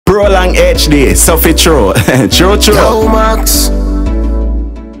Prolong HD, Sophie True. True. Yo, Max.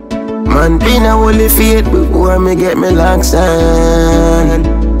 Man, been a holy faith before me get me long stand.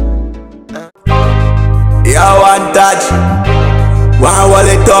 Yo, one touch. One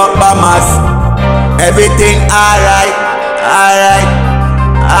holy talk by mass. Everything alright.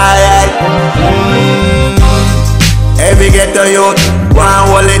 Every ghetto youth, one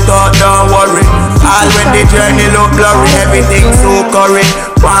holy thought, don't worry. All when the journey look blurry, everything so curry.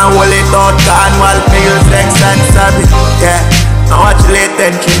 One holy thought, carnival, pills, sex and savvy. Yeah, now watch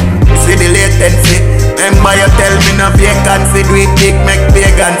latency, see the latency. Remember you tell me no vacancy, do it big, make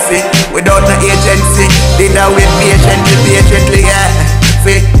vacancy. Without no agency, did I wait patiently, yeah.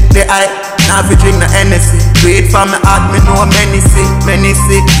 See, the eye, now if you drink the Hennessy. Do it for my heart, me know many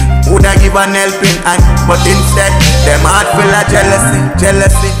see. Woulda give an helping hand, but instead, them heart full of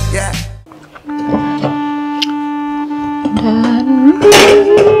jealousy, yeah.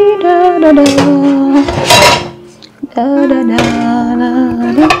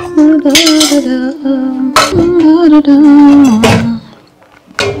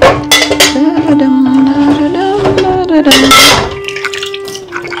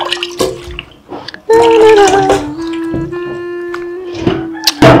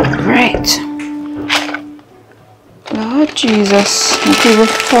 Right. Lord Jesus, not even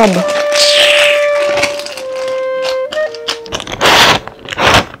fab.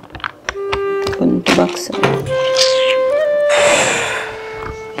 Put the box up.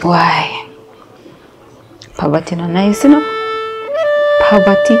 Why? Poverty no nice, you know?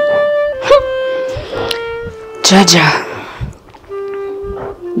 Poverty. Jaja.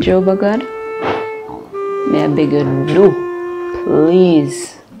 Jehovah God, may I beg you do,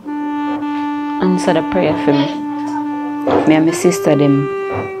 please answer the prayer for me. Me and my sister them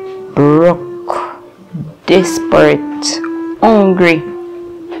broke, desperate, hungry.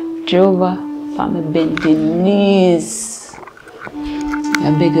 Jehovah, for me bend the knees. I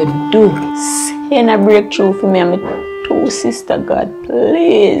beg you do send a breakthrough for me and my two sister, God,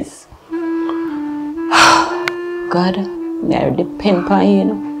 please. God, may I depend on you, you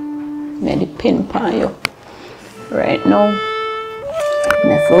know. May I depend on you. Right now,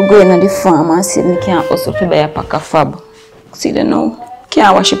 if I go in the farm and see me can't also buy a pack of fab. See them now,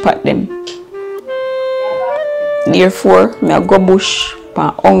 can't wash it at them. Therefore, I go bush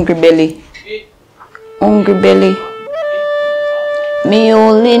for hungry belly. Hungry belly. Me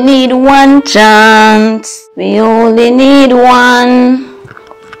only need one chance. Me only need one.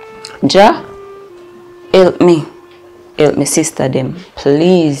 Jah, help me. Help me sister them,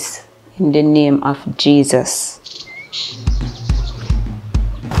 please. In the name of Jesus.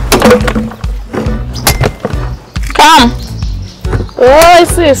 Come. Oh,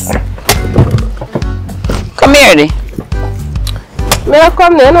 sis. Come here, Di. May I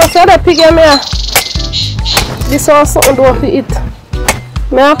come there? No, say the pig me. This one something do for it.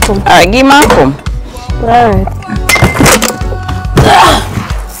 May I come? Alright, give me a come. Alright.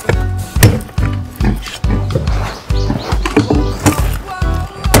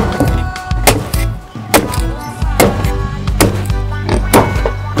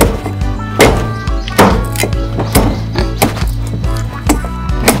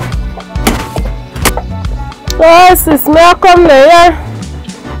 Oh, sis, may I come there, yeah?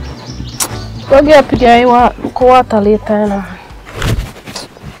 Go get pig and water later, you know.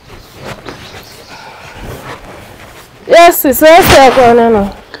 Yes, sis, where's that going, you know?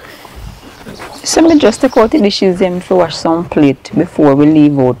 So me just take out the dishes them to wash some plate before we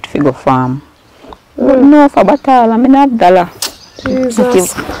leave out to go farm. No, for battle, I mean have dollar.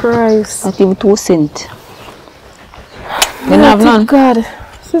 Jesus Christ. Not even 2 cents. You don't have none? God.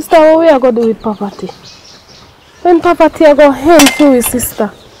 Sister, what we are going to do with poverty? When poverty I go hand to his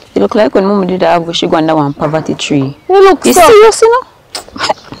sister. It look like when Mama did have, she go under one poverty tree. You look you so. Serious, you know?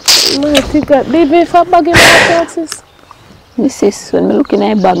 No, I think that baby if I bag in my sis. This is when I look in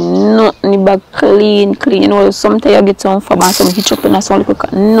my bag, nothing, the bag clean. You know, sometimes you get some farm and some hitch up in a small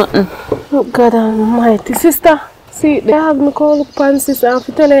cook, nothing. Oh God almighty. Sister, see, they have me call look pan sister and if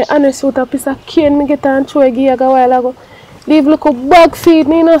you tell her honest with a piece of cane me get and throw a gig a while ago. Leave look a bag feed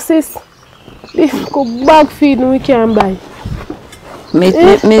me, you know, sis. Leave look a bag feed me we can buy. Me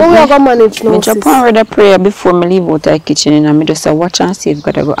just want to prayer before I leave out the kitchen and I just watch and see if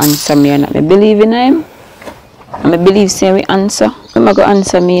God will answer me and I believe in him. And I believe say we answer. Him go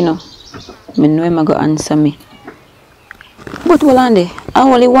answer me, you know. I know him go answer me. But Walande, I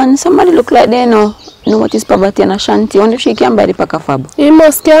only want somebody look like they know what is poverty and Ashanti. I wonder if she can buy the pack of fab. He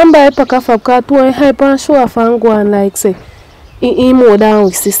must can buy a pack of fab because 2 hype and show off and go and like say he more than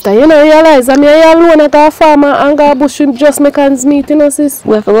we, sister. You know, realize I mean I alone at a farmer and go bush just make ends meet, you know, sis.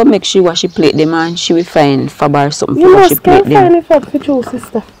 We have to go make sure wash she plate them and she will find fab or something you for wash she plate them. You must find fab for you,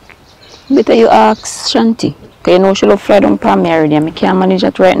 sister. Better you ask Shanti. Because you know she love fly down from me already and I can't manage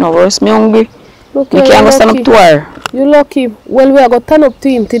that right now. Where's me hungry? Okay, I can't go stand up to her. You lucky. Well, we are going to turn up to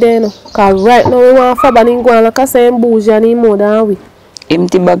him today, no? Because right now we want fab and him go on like I say him bougie and him more than we.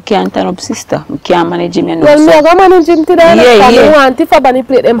 Empty bag can't turn up, sister. I can't manage him, you know. Well, so. me I go manage him today, no? Because we want the fab and the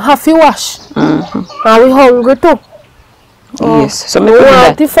plate them have to wash. And we hungry too. Yes. So we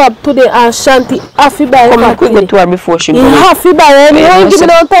want the fab today and Shanti have to buy come quick go to her before she goes. You have to buy it. You don't give me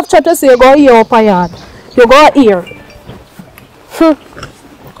no tough chat to say you go here up a yard. You go here.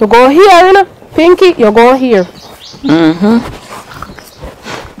 You go here, you know. Pinky, you go here.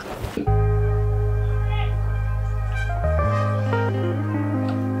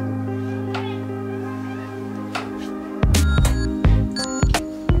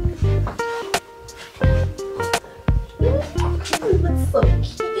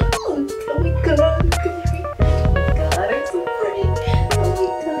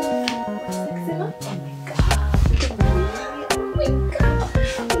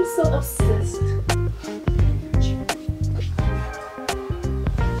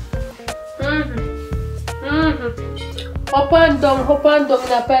 Hop and down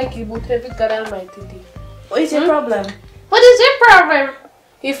in a pikey boot every God Almighty day. What is your problem? What is your problem?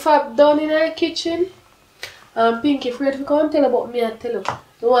 If I'm done in our kitchen, Pinky afraid to come tell about me and tell you.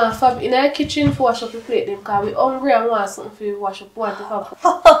 We want Fab in our kitchen for wash up the plate them because we hungry and want something for wash up. Want to Fab.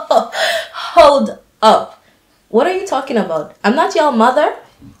 Hold up. What are you talking about? I'm not your mother.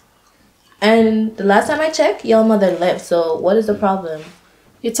 And the last time I checked, your mother left. So what is the problem?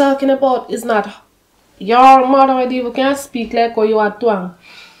 You're talking about is not your mother or you can't speak like how you are twang.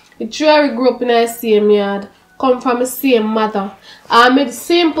 It's true we grew up in the same yard, come from the same mother. I made the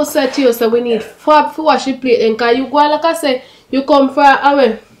same person to you, so we need Fab for wash the plate. And because you go like I say, you come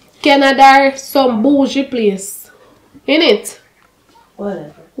from Canada, some bougie place. Innit?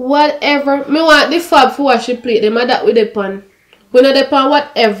 Whatever. Me want the Fab for wash the plate. Them that with the pan. We not depend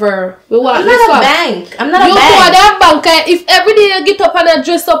whatever. We want I'm not a bank. I'm not a bank. You go to that bank. If every day you get up and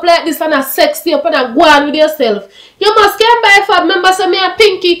dress up like this and sexy up and go on with yourself, you must get by Fab. Remember, so me a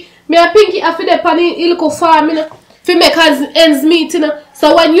Pinky after the pan in local farm, you know, to make ends meet, you know.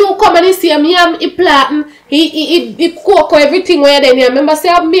 So when you come and you see me, he planting, he cook everything where then you remember,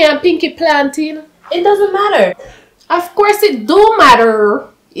 say me and Pinky planting. It doesn't matter. Of course it do matter.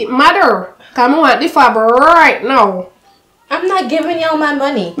 It matter. Come on, the Fab right now. I'm not giving y'all my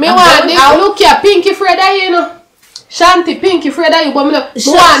money. Me want this. Look here, Pinky Freda, you know. Shanti, Pinky Freda, you but me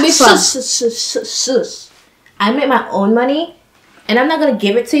want this. Shush. I make my own money, and I'm not gonna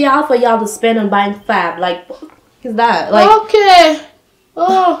give it to y'all for y'all to spend on buying Fab. Like, what is that? Like, okay.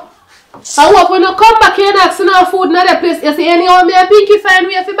 Oh. I hope when you come back here and ask no food in other place, you see anyhow me and Pinky find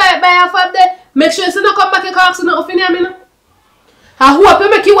way if you buy a Fab there. Make sure you don't come back and ask no for me. I hope you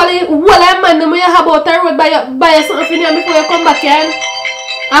make you all man when you have about a road buy something for you before you come back here.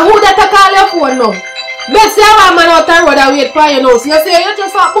 I who that call your phone now? Best you have a man out the road and wait for you now. So you say you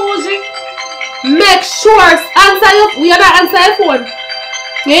just a bougie. Make sure answer your we are not answer your phone.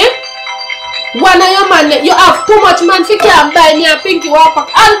 Yeah? One of your man you have too much man for can't buy me a Pinky walk back.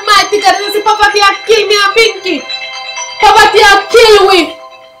 Almighty God, you see poverty will kill me a Pinky. Poverty will kill we.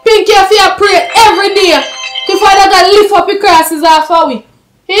 Pinky have to pray every day. If Father God lift up your crosses off of we.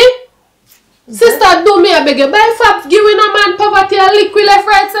 Eh? Sister, do me a beg you. Buy Fab, give we no man poverty and liquid left,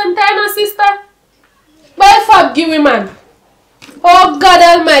 right, center, no sister. Buy Fab, give we man. Oh God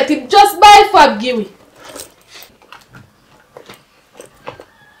Almighty, just buy Fab, give we.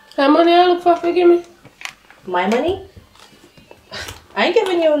 How money I look for give me? My money? I ain't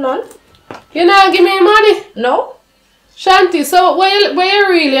giving you none. You not give me money? No. Shanti, so where you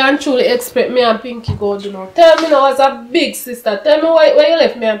really and truly expect me and Pinky go do now? Tell me now as a big sister. Tell me where you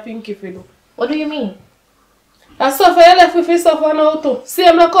left me and Pinky for do. What do you mean? I suffer you left with you suffer now too. See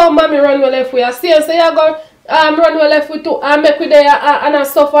I'm not come mommy run well left with you. See say you go run well left with too and make with there and I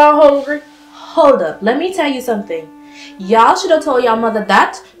suffer hungry. Hold up, let me tell you something. Y'all should have told y'all mother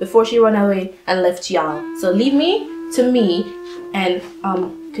that before she ran away and left y'all. So leave me to me and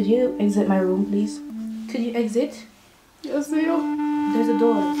could you exit my room please? Could you exit? Yes, you. There's a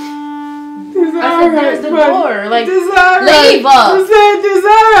door. I said there's the door. Like, leave us. It is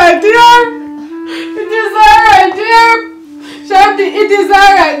alright, dear. It is alright, dear. Shanti, it is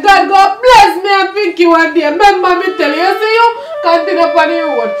alright. God bless me and Pinky one day. Remember me tell you, see you? Continue up on the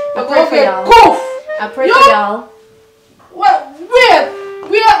road. I pray for y'all. Cough. I pray for y'all. What?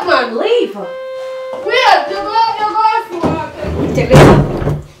 Wait, man. Leave. Wait, you go. Take this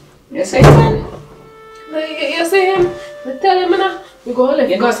up. You see him? You see him? I tell him now. We go left.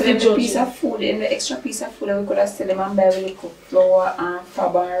 You know, so the piece of food, and the extra piece of food that we could have still him and buy with cook flour and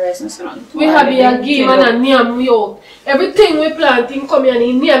fab and rice and so on. We have a game and name we out. Everything we plant in come here and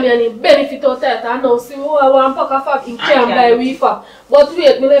he name and he benefit out that and now see we want pack of fab in can't buy we fab. But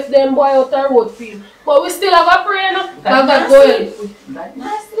wait, we left them boy out the road field. But we still have a prayer now. That go help. That's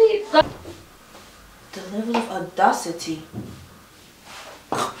nicely. The level of audacity.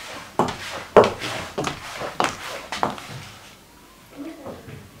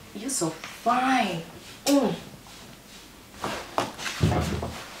 You're so fine.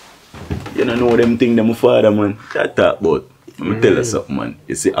 You don't know them thing that my father, man. That talk about. Let me tell you something, man.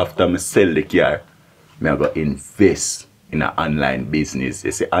 You see, after I sell the car, I go invest in an online business.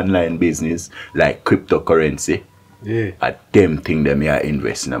 You see, online business like cryptocurrency. Yeah. At them thing that I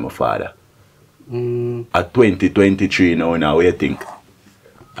invest in my father. At 2023 now, what you think?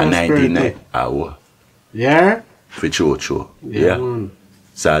 At 99. Yeah? For true. Yeah.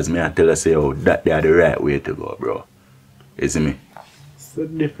 So as me I tell you, say, oh, that they are the right way to go, bro. You see me? So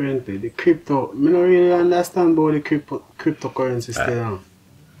differently. The crypto, I don't really understand about the cryptocurrency still.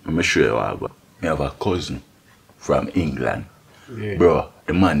 Let me show you what I got. I have a cousin from England. Yeah. Bro,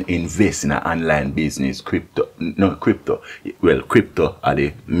 the man invest in an online business, crypto. Well, crypto are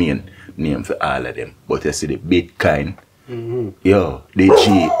the main name for all of them. But you see the Bitcoin, yo, they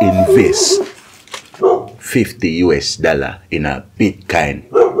invest $50 in a Bitcoin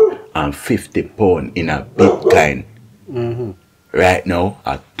and £50 in a Bitcoin. Right now,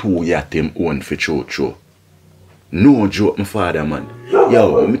 a 2 yacht him own for true. No joke, my father, man.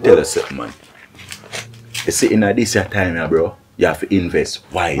 Yo, let me tell you something, man. You see, in this time, bro, you have to invest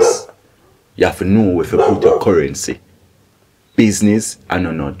wise. You have to know where to put your currency. Business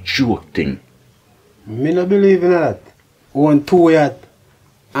and no joke thing. Me no believe in that. Own 2 yacht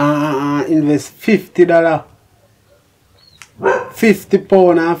and invest $50.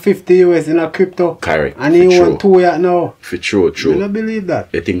 £50 and $50 in a crypto. Correct. And he own 2 yacht now. For true. I don't believe that.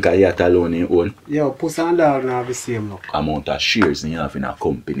 You think a yacht alone he own? Yo, Pussy and Dog now have the same look. Amount of shares you have in a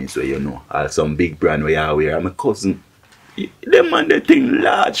company, so you know. Or some big brand where you are wearing. My cousin, them man they think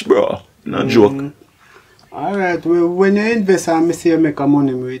large, bro. No joke. Alright, well, when you invest and I say you make a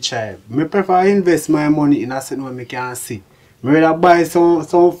money, I try. I prefer invest my money in a certain way I can see. I rather buy some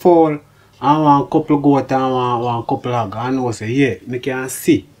fowl and one couple goat and one couple hog. I know say, yeah, I can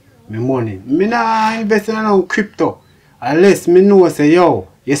see my money. I not invest in no crypto. Unless I know say, yo,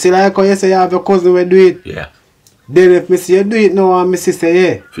 you see like how you say you have your cousin will do it. Yeah. Then if I see you do it now and I say,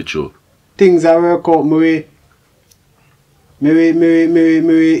 yeah. For true. Things that work out, me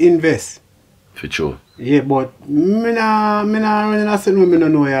invest. For true. Yeah, but me nah running a certain way, me no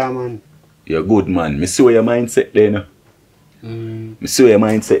know ya, man. You're good, man. Me see where your mindset there, no? Me see where your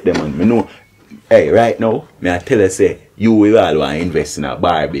mindset there, man. Me know, hey, right now, me I tell you, say, you will all want to invest in a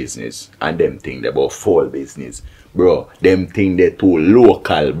bar business and them thing about fall business. Bro, them thing they too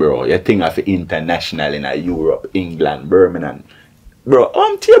local, bro. You think of international in a Europe, England, Birmingham. Bro,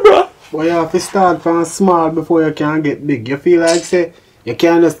 bro. But you have to start from small before you can get big. You feel like, say, you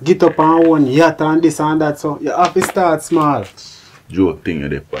can't just get up on one yacht and this and that, so you have to start small. Joke thing you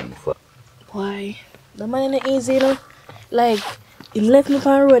there for me for. Why? The man ain't easy, you know? Like, he left me on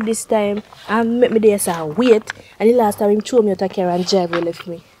the road this time and met me there, so wait. And the last time he threw me out of car and drive and left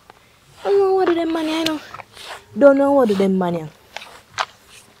me. I don't know what do them money, I know. Don't know what do them money.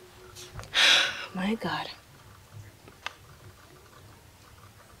 My God.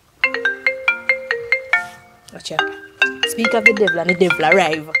 Watch out. Speak of the devil and the devil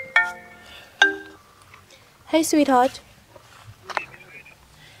arrive. Hey, sweetheart.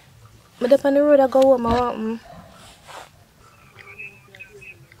 I'm up on the road, I go home, I want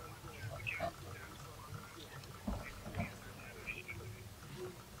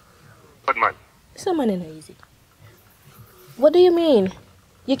What man? It's not money, no easy. What do you mean?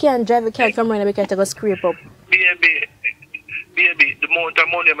 You can't drive a car from around because to go scrape up. Baby, the amount of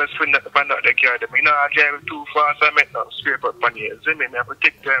money I spend on that car, you know, I drive too fast, I make no scrape up on here. So I have to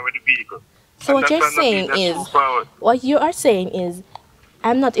take time with the vehicle. So what you're saying is,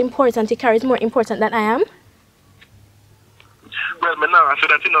 I'm not important, the car is more important than I am? Well, man, I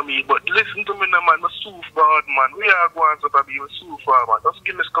said that you know me, but listen to me now, man. I'm so bad, man. We are going to be so far, man. Just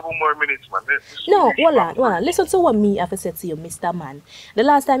give me a couple more minutes, man. No, hold on. Listen to what me have to say to you, Mr. Man. The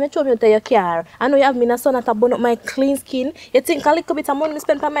last time you told me to your car, I know you have me in a sun to burn up my clean skin. You think a little bit of money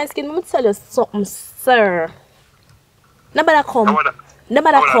spent on my skin? Let me tell you something, sir. Nobody come.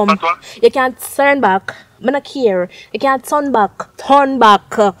 You can't turn back. I don't care. You can't turn back.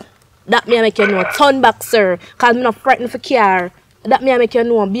 That me I make you know. Turn back, sir. Cause me not frightened for car. That me I make you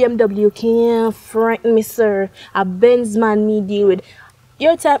know. BMW can't frighten me, sir. A Benz man me deal with.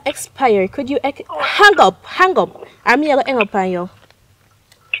 Your time expired. Could you hang up? Hang up. I me I go hang up on you.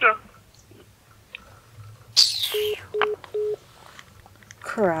 Sure.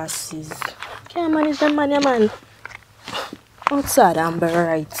 Crosses. Can't manage that man, yeah, man. Outside I'm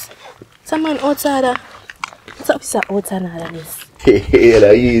right. Some man outside. What's up with that outside of this? Hey,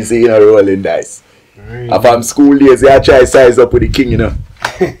 that's easy, you know, rolling dice. If I'm school days, I try size up with the king, you know.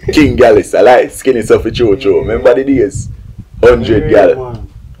 King Gallus, I like skinny stuff for Chocho. Remember the days? 100 Gallus.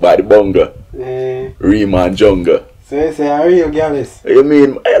 By the bunga. Rima and Junga. So you say a real Gallus? You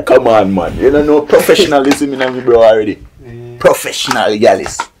mean, come on, man. You don't know professionalism in me, bro, already. Professional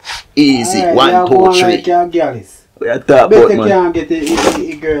Gallus. Easy, right, 1, 2, 3. Like a Gallus. We are talking about, man. Bet you can't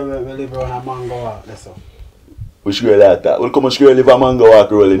get a girl that live on a mango walk, that's all. Which girl like that? Well, come on, girl live a mango walk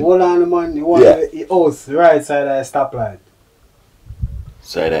rolling. Hold on, man. You want the house, right side of the stoplight.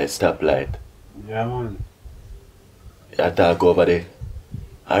 Side of the stoplight? Yeah, man. You talk over there?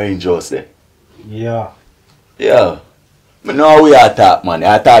 Orange house there? Yeah. Yeah. I know how we are talk, man.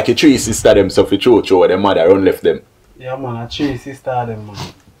 I talk your 3 sisters them so for Chocho, their mother run left them. Yeah, man. A 3 sisters them,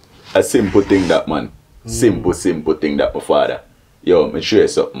 man. A simple thing that, man. Simple thing that, my father. Yo, me show you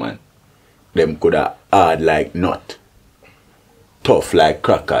something, man. Them could have hard like nut. Tough like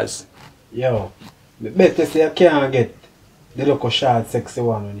crackers. Yo, the better say I can't get the local short sexy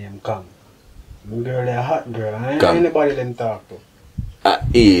one when him come. The girl a hot girl, and ain't anybody them talk to.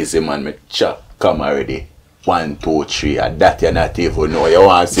 Easy, man. Me chop come already. 1, 2, 3, and that you not even know. You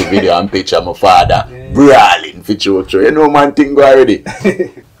want to see video and picture my father brawling for Chocho. You know man thing go already.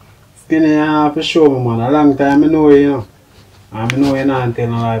 Skinny for sure, man. A long time I know you know. I know you not tell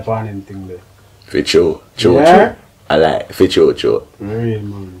no lie on anything there. For Chocho. Yeah? I like for Chocho. Real,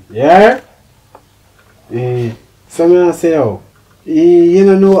 man. Yeah? So me say yo, you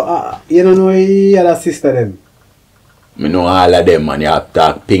don't know he had a sister them. Me know all of them, man. You have to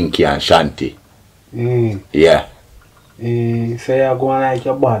talk Pinky and Shanti. Yeah. So you go like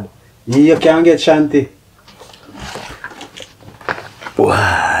your bad. You can't get Shanti.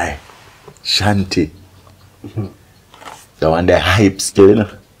 Why? Shanti. The one that hype still, you know?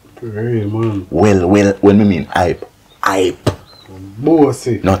 Real, man. Well, when me mean hype. Hype.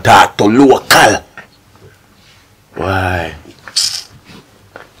 Bossy. Not talk to local. Why?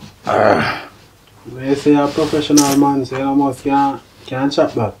 You say you're a professional man, so you must can't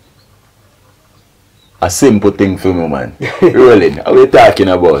chat back. A simple thing for me, man. Rolling, what are we talking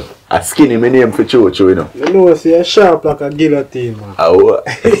about? A skinny me name for Chocho, you know? You know, see you're sharp like a guillotine, man.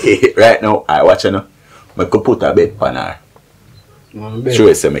 Right now, I watch you know. I could put a bed pan her. Show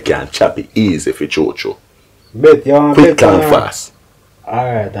you say I can chop it easy for Chocho. Bet you want quick bet and fast.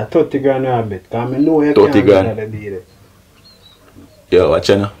 Alright, that 30 grand you bet. Because I know you 30 can't grand. get the Yo, watch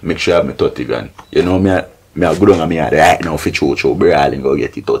you know. Make sure I have my 30 grand. You know, me a go down and me right now for Chocho. Brawling go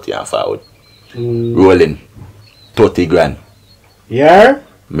get it 30 and forward. Rolling 30 grand. Yeah?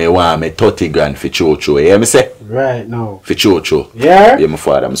 Me want me 30 grand for Chocho. You hear me say? Right now. For Chocho. Yeah? Yeah, my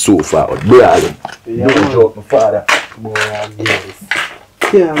father. I'm so forward. Brawling. Yeah, don't joke, my father. Boy, I get this.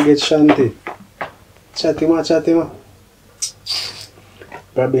 Can't get Shanti. Chatty ma.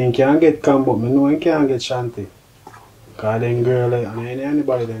 Probably you can't get Cam, but I know you can't get Shanti. Because them girl,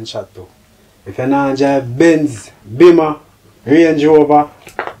 anybody then chat to. If you not drive Benz, Beamer, Range Rover,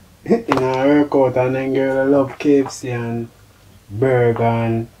 you know, work out and then girl love KFC and burger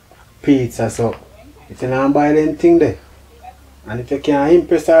and pizza, so if you not buy them thing there, and if you can't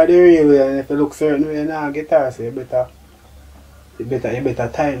impress her the real way, and if you look certain way, you not get her, so you better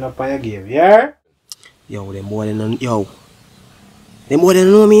tighten up on your game, yeah? Yo, them boy them know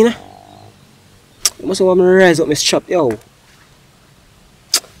me, nah? You must want me to rise up my strap, yo.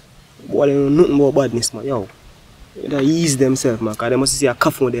 Boy, they know nothing about badness, man, yo. They gotta ease themselves, man, because they must see a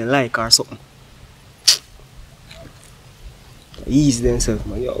cough when they like or something. Ease themselves,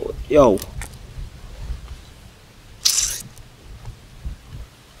 man, yo.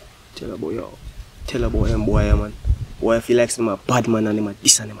 Tell about them boy, man. Boy, I feel like them a bad man and them a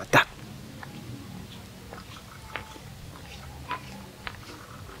this and them a that.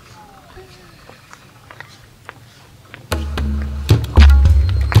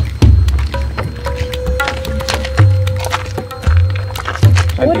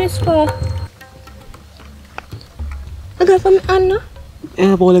 What is for? I got from my hand, no?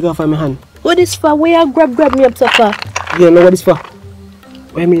 Yeah, boy, I got from my hand. What is for? Where you grab me up so far? Yeah, no, what is for?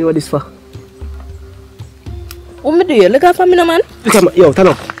 What you mean, what is for? What me do you? Look out for me, no, man? Look at me, yo, turn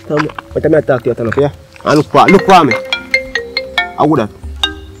up. What time I talk to you, turn up, yeah? And look for me. I would that.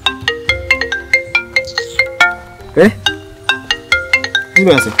 Eh? Give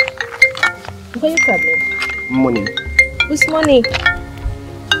me a sec. What your problem? Money. Which money?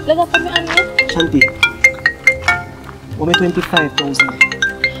 Let up from your hand. Shanti. What me 25,000?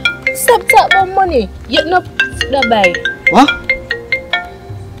 Stop talking about money. You not that buy. What?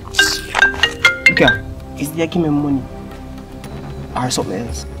 Okay. Is there give me money? Or something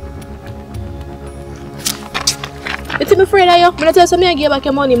else? You think I'm afraid of you? When I tell you something, I give back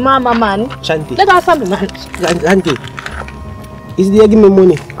your money, mama man. Shanti. Let us family man. Shanti. Is there give me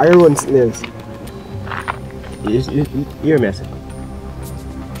money? Or you run something else? You hear me, I say?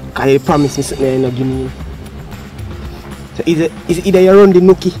 Can you promise me something and you not give me? So either you run the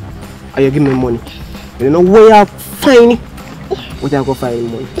nookie or you give me money. You know where you find it, where you go find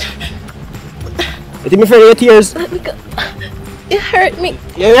money. You think me afraid of your tears? It hurt me.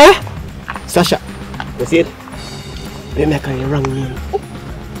 Yeah? Sasha, you see it? You make a wrong name.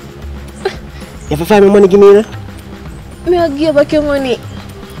 You have find me money, give me, you know? Me I'll give back your money.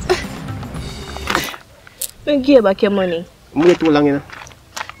 Me give back your money. Money too long, you know?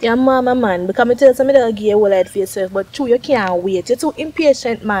 Yeah, mama man, because I tell you something I'll give you a wallet for yourself, but true, you can't wait. You're too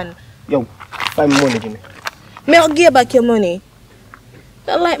impatient, man. Yo, find me money, give me. Me I'll give back your money.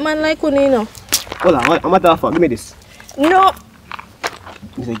 I like man like you know. Hold on, I'm at the offer. Give me this. No.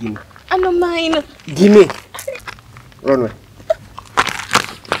 Me say give me. I don't mind. Give me. Run away.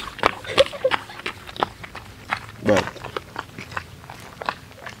 Bye.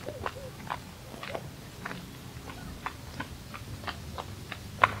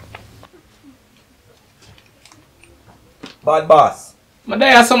 Bad boss. My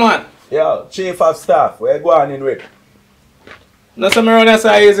there someone. Yo, chief of staff, where you going in with? No some around that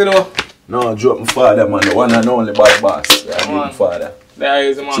side easy though. No, joke my father, man. The one and only bad boss. Yeah, my father. There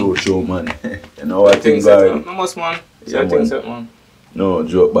is man. True, man. You know what things are. No must man. Yeah, Things set man. No,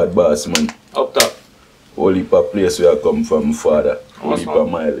 joke bad boss, man. Up top. Whole heap of place where I come from, my father. Whole heap of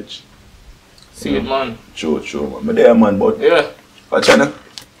mileage. See it, man. True, man. But there, man, but. Yeah. Watch out now.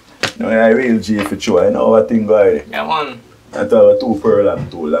 No, you're a real G for true. I know what thing going. Yeah, man. I thought too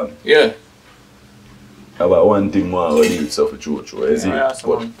Prolong, too long. Yeah. About one thing more I need so for true, is Yeah, it?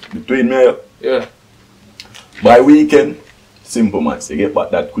 But between me and you, yeah. by weekend, simple man, you get back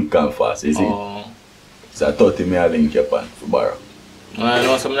that quick and fast, is it? So I thought me I link up on for borrow. I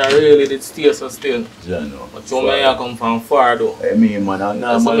know something that really did stay so still. Yeah, no. But you may have come from far though. I mean, man, I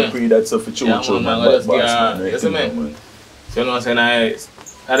know man pre that stuff for true, yeah, man. Man, But just boss, man. Man, You see me? man. So you know what I'm saying?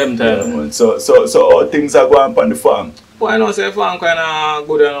 At them time. Yeah, man. So how things are going on the farm? Well, I know say farm kind of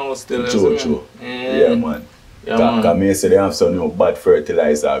good and still. True. Yeah, man. Yeah, man. Because me say they have some new bad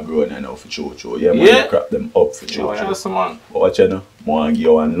fertilizer growing and now for true. Yeah, man, Yeah. you crop them up for true. Yeah, yes, man. Watch you know, more and give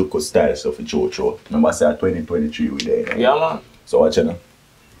you one local style stuff for true. Remember say 2023 we there. You know? Yeah, man. So watch you know,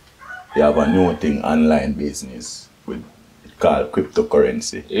 you have a new thing, online business with called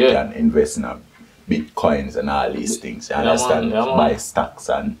cryptocurrency. Yeah. You can invest in bitcoins and all these things. You understand? Man. Buy stocks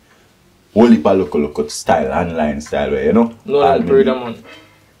and whole heap of local style, online style where you know. No, I'm pretty man.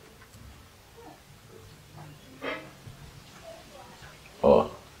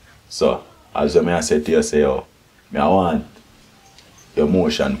 Oh, so as I said to you, say, oh, I want your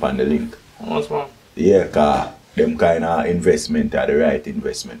motion on the link. What's man? Yeah, because them kind of investment are the right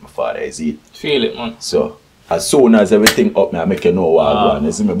investment, my father, is it? Feel it, man. So, as soon as everything up, I make you know what I want.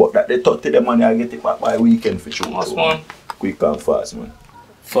 You see me? But that they 30 the money, I get it back by weekend for sure. What's man? Quick and fast, man.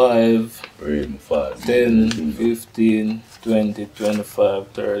 5, Real fast. 10, 15, 20, 25,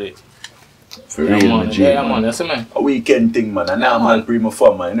 30. For real, man. G, Yeah, man. You see me? A weekend thing, man. And now, man, prima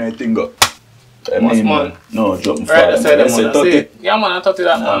fun, man. You know anything go? I mean, man. No, drop my father. Right, I said that, man. I 30. see it. Yeah, man. I 30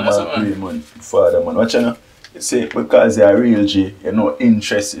 that, man. Man, real, man. Father, man. Watch you know. You see, because you're a real G, you know,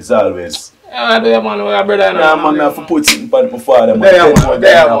 interest is always. Yeah, there, man. We are brother. Nah, man, I have to put it on my father, man. There, man.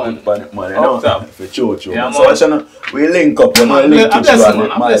 There, man. Put it on it, man. You know, for true, Yeah, man. So, watch you know, we link up, you know, link each one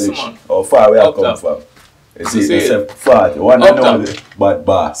with mileage. How far we are come from. You see, it's a 40, one and only bad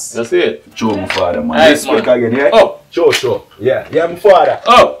boss. That's it. Show my father, man. Nice, Respect man. again, yeah? Oh. Show. Yeah, my father.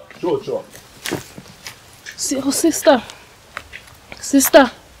 Oh. Show. See, oh, sister.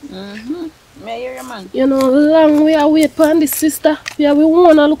 Me hear you, man. You know, long we are wait for this sister. We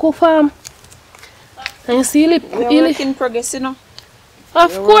want to look farm. And you see, We are work in progress, you know.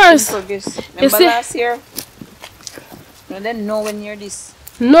 Of course. Remember last year? You didn't know when you're this.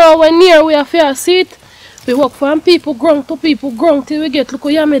 No, when near we are fair seat. We work from people ground to people ground till we get look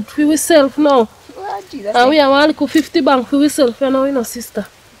you made for ourselves now. Oh, gee, And we have a little 50 bank for ourselves, you know, sister.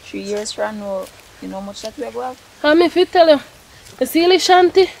 3 years from now, you know how much that we are going to have? And if you tell you see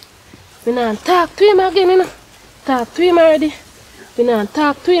Shanti, we not talk to him again, you know. Talk to him already. We not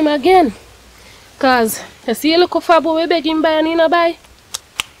talk to him again. Cause you see a little fabo we begging buy and you no buy.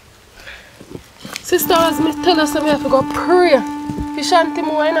 Sister, as me tell us we have to go pray. For Shanti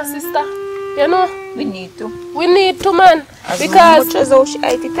more, you know, sister. You know? We need to. We need to, man. As because much as how she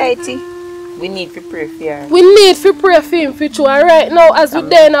tighty, we need to pray for her. We need to pray for him for true. And right now, as we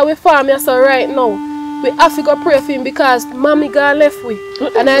there in our farm, so right now, we have to go pray for him because mommy got left with.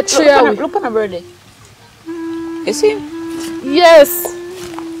 And I try with. Look on her birthday. You see him? Yes.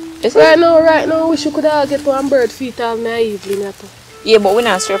 Right now, we should all get one bird feet all my evening. Yeah, but we're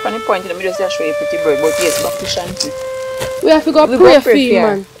not sure from the point that we just show you pretty bird. But yes, back to Shanti. We have to go pray for him,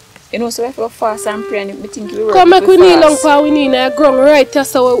 man. You know, so we have to go fast and pray and we think we work. Come make we kneel long for we need a ground right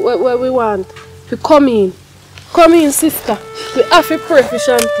just where we want. We come in. Come in, sister. We have to pray for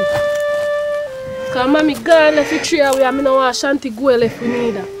Shanti. Because mommy gone left the tree away and I don't want Shanti go left we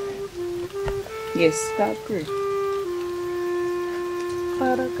need her. Yes, start pray.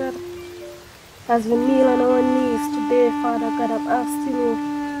 Father God, as we kneel on our knees today, Father God, I'm asking you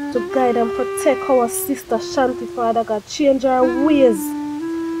to guide and protect our sister Shanti, Father God. Change her ways.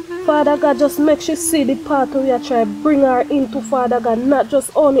 Father God, just make she see the path we are trying to bring her into, Father God. Not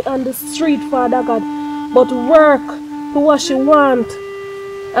just only on the street, Father God, but work to what she wants.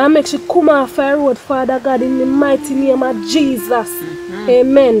 And make she come off her road, Father God, in the mighty name of Jesus.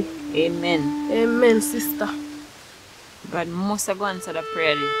 Amen. Amen. Amen, sister. God must have answered the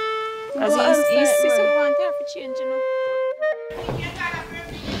prayer. Because he sister we want her to change, you know.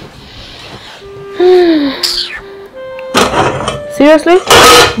 Seriously?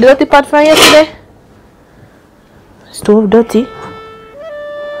 Dirty pot from yesterday? Stove dirty?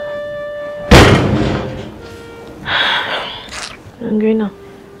 Hungry now.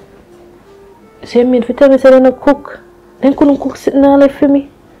 See me if you tell me say they don't cook. They couldn't cook sitting there left for me.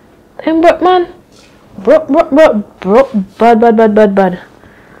 I'm broke, man. Broke. Bad.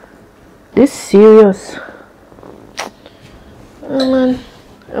 This serious. Oh man.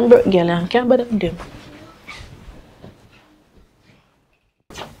 I'm broke, girl. I can't bother with them.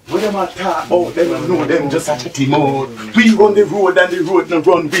 When them a talk about them, I know them just a chatty mode. We run the road and the road no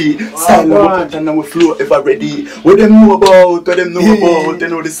run we. Silent we and our flow ever ready. What them know about, they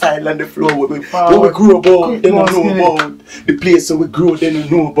know the style and the flow. What we grew about, they don't know about. The place where we grew, they don't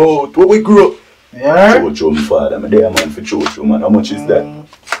know about. What we grew up. Yeah? Chocho, my father, I'm there man for Chocho, man. How much is that?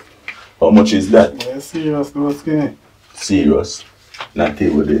 How much is that? Yeah, serious, though, skinny. Serious. Not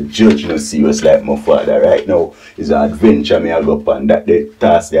till with the judge no serious like my father right now. It's an adventure me I go up on that the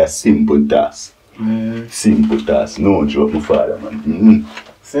task, they are simple tasks. Simple tasks, no joke my father man.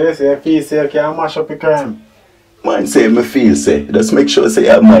 Say you feel say you can mash up your crime. Man say me feel say, just make sure say you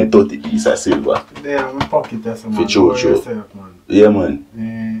have my 30 piece of silver. There in my pocket that's man. For Chocho. Man. Yeah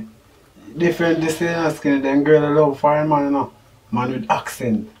man. Different this thing skinny, then girl I love foreign man, you know. Man with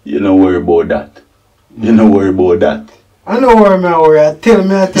accent. You don't worry about that. You don't worry about that. I know where I worry. Tell me.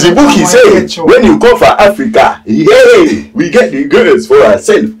 The book is saying, when you come for Africa, hey, we get the girls for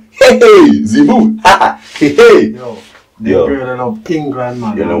ourselves. Hey, Zibu, hey. Yo, the girl I love England,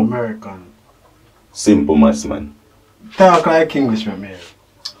 man, you know, American. Simple mass, man. Talk like English, man.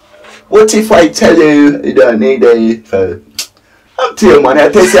 What if I tell you, you don't need a... I'm telling you, man, I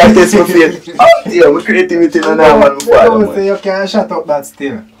test my faith. I'm telling you, my creativity no now, man, my father, man. Say you can't shut up that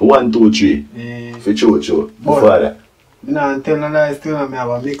still. 1, 2, 3. For Chocho, my father. You know, until I still I have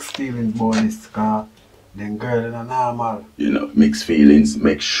a mixed feelings about this, because then girl is normal. You know, mixed feelings,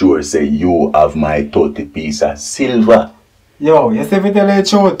 make sure say you have my 30 piece of silver. Yo, you see if you tell you the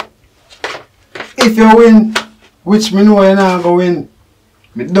truth, if you win, which me know you're not going to win,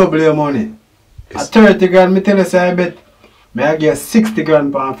 me double your money. At 30 grand, me tell you say I bet, me I get 60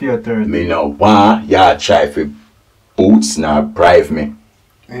 grand pound for your 30. Me no want ya try for boots nor bribe me.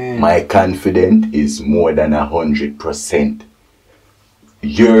 My confidence is more than 100%.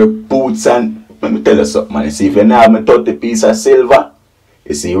 Your boots and let me tell you something, man. You see if you now have me 30 piece of silver,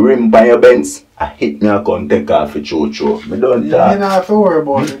 you see rim by your Benz, I hit me I come take off for Chocho. Me don't talk. You don't have to worry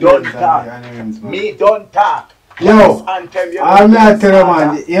about me don't talk. Me don't talk. Yo, I'm not telling you,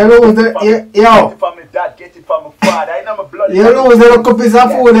 man. You lose the Get it from my dad, get it from my father. I know my blood. You lose the copies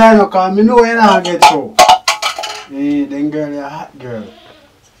of food there, you because I know you not get through. Hey, then girl, you're a hot girl.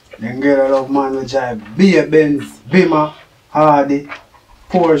 Then girl, I love man who drive Benz, Beamer, Hardy,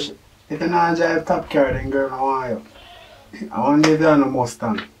 Porsche. If you not drive top car, then girl, I want you. I want you to have a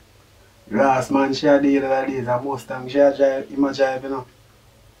Mustang. Last man she had the other days, a Mustang, she had drive, him a drive, you know.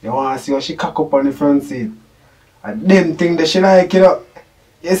 You want to see how she cock up on the front seat. And them thing that she like, you know.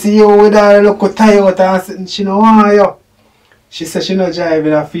 You see you with her look tired and she don't want you. She said she not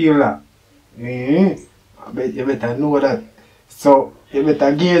driving a feel that. I bet you better know that. So you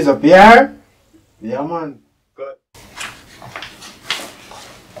better gears up here. Yeah, man. Good.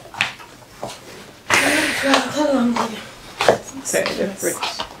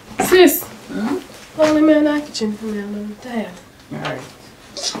 Sis, only me in the kitchen for me, I'm tired. Alright.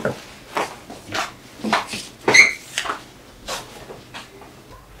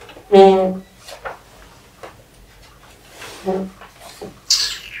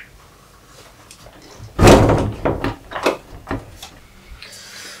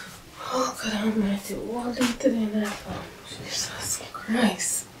 Oh, God Almighty, all day today now. Jesus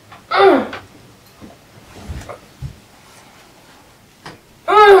Christ.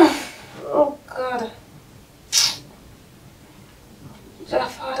 Oh, God. Dear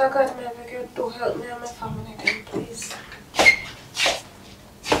Father God, may I beg you to help me and my family then, please.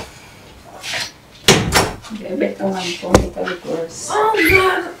 You better one for me to look worse. Oh,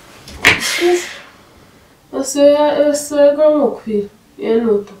 God. I swear, Grandma, you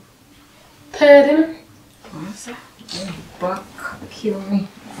know, tired, you know? Answer. Back kill me,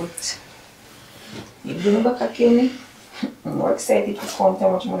 but you don't back kill me. I'm more excited to count how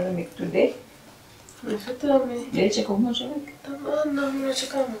much money I make today. If you tell me. Did you check how much I make? No, I'm not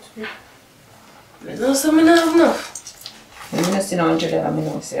check how much I make. I know some I have enough. I'm not seeing $100, I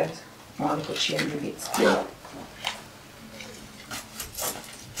know say I want to change the bits. 5,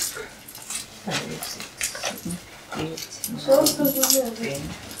 6, 7, 8, 9, 10,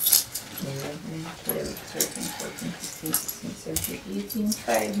 11, 12, 13, 14, 15, 16, 17, 18,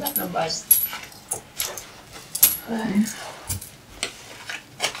 5, that's not bad. 5.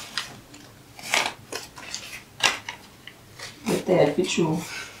 But there, for true.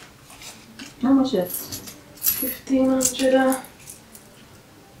 How much is $1,500.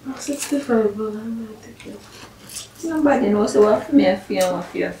 65, but I'm not taking it. Nobody knows what for me, I feel what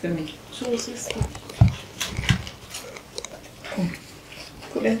for me. True, sister.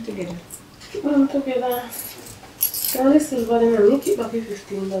 Put them together. Put them together. Can I silver them and make it back with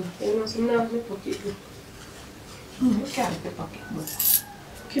 $15? You know, so now I pocket. You can't pay pocket, but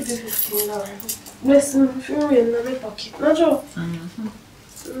keep the $15. Bless me, if you're in my pocket. Not Joe?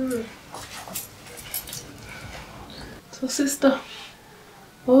 So, sister,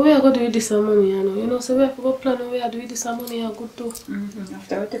 what we are going to do with this money, you know? You know, so we have to go plan what we are doing with this money, are good too.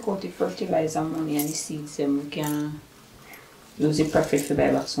 After we take out the fertilizer money and the seeds, we can use the profit to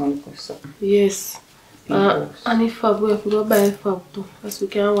buy back some something. Yes. And if we have to go buy a fab too, because we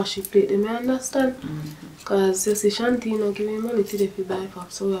can wash the plate, them, you understand? Because you see Shanti not giving money to them to buy a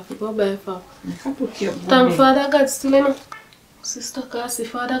fab, so we have to go buy a fab. Thank Father God still, you know. Sister, because if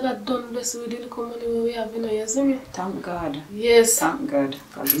Father God done bless with the little money we have in you see me? Thank God. Yes. Thank God.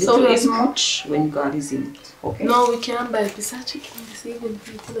 Because little is much when God is in it. Okay. No, we can't buy a piece of chicken this evening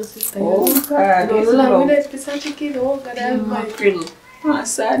for you, sister. Oh God. No, love me that piece of chicken. Oh God Almighty.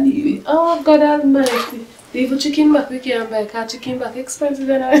 Oh God Almighty. Leave chicken back we can't buy, because chicken back expensive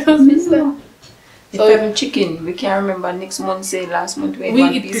than I was, sister. So even chicken, we can't remember next month, say last month we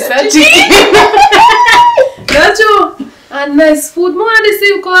eat piece of chicken. Not you. And nice food. More than the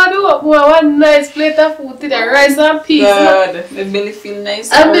same card. One nice plate of food today. Rice and peas. God, my belly feel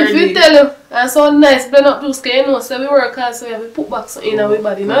nice. And if you tell you, and so nice blend up juice, you know, so we work hard, so we have to put back something in our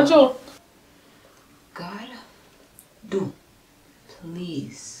body. Not you. God, do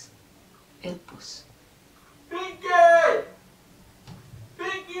please help us. Pinky!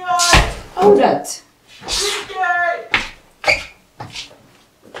 How that? Pinky!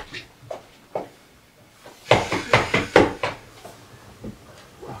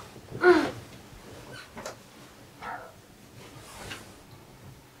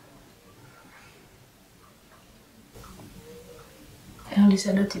 I only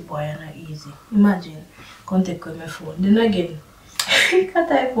said dirty boy and not easy. Imagine, can't take away my phone. Then again, you can't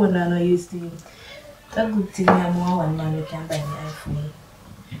type phone and not use it. It's a good thing I'm one man you can buy me iPhone.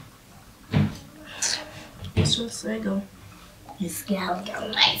 It's just so I go. This girl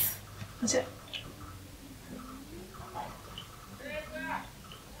nice. What's it?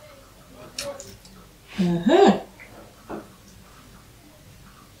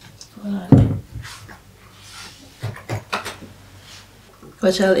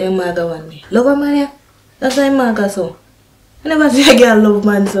 What shall your mother want me? Love a man, yeah? That's why Marga so. I never see a girl love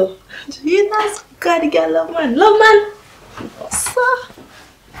man so. You know, God, the girl love man. Love man! So.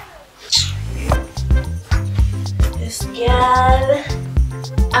 This girl.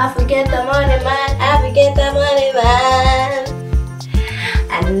 I forget the money, man. I forget the money, man.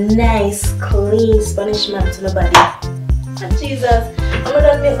 A nice, clean Spanish man to nobody. And Jesus, I'm not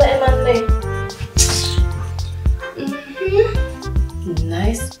done with that man there.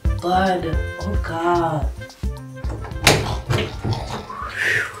 Nice bud. Oh God.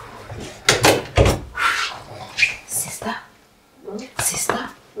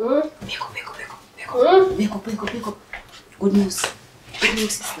 Wake up. Good news. Good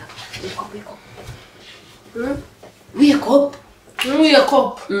news, sister. Wake up. Wake up. Wake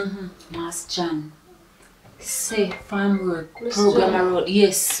up. Mass John. Say farm work. Program around.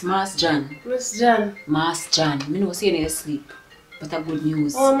 Yes, Mass John. Miss John. Mass John. Me know say you sleep. But a good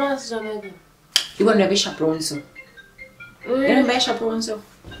news. Oh, Mass John again. You gonna be chaperone so. You know by chaperone so.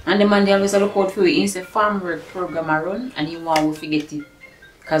 And the man they always look out for you. He say farm work program around and he want we forget it.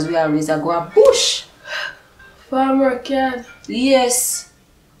 Cause we always go a bush. Farm work yard. Yes.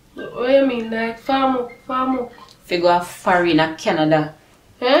 What do you mean? Like farm? If you go a foreign in Canada.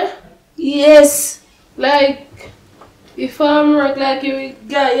 Eh? Yes. Like if farm work like you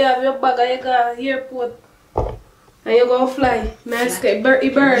have your bag and you go airport and you go fly. Nice guy. Bird.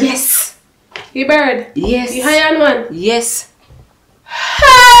 Yes. You bird? Yes. You hire one? Yes.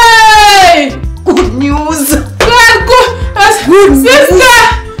 Hey! Good news. Good. That's good. Sister!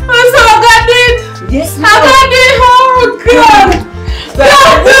 I'm so glad it. Yes, I got it. Oh God.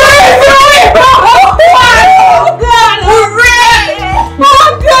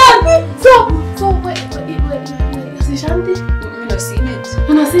 So wait. You see Shanti? I don't see it.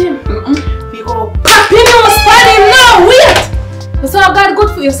 You don't see him? We go pop in your spine now. Wait. So I got good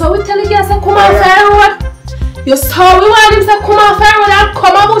for you. So we tell you guys to come on fair road. You saw we want him to come on fair road and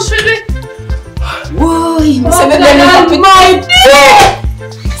come on bush with me. Whoa, my dear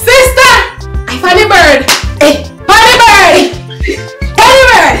sister. Funny bird. Hey. Funny bird. Funny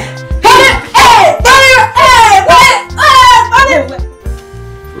bird.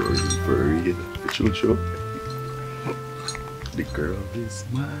 Bird. Choo-choo. The girl is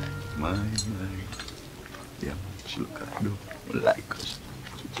mine. Yeah, she look at me like us.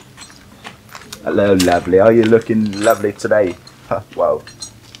 Hello, lovely. Are you looking lovely today? Huh, wow.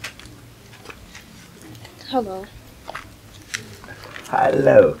 Hello.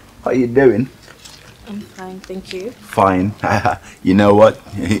 Hello. How you doing? I'm fine, thank you. Fine. You know what?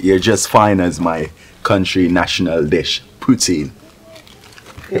 You're just fine as my country national dish, poutine.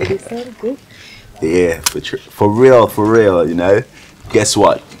 Really sound good. Yeah, for real, you know. Guess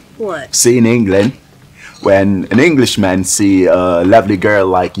what? What? See, in England, when an Englishman see a lovely girl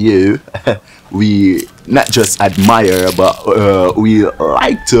like you, we not just admire, but we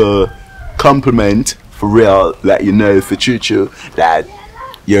like to compliment, for real, let you know, for choo-choo, that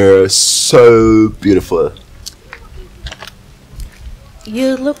you're so beautiful.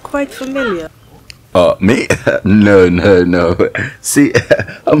 You look quite familiar. Me? No. See,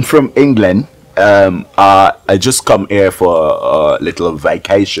 I'm from England. I just come here for a little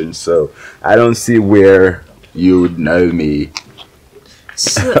vacation, so I don't see where you would know me.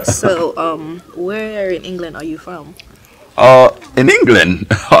 So, where in England are you from? In England?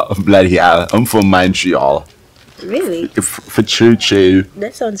 Bloody hell, I'm from Montreal. Really? For choo-choo.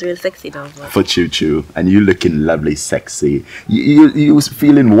 That sounds real sexy now. For choo-choo, and you looking lovely, sexy. You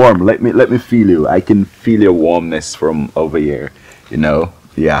feeling warm. Let me feel you. I can feel your warmness from over here. You know,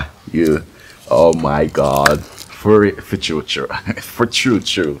 yeah. You. Oh my God. For choo-choo. For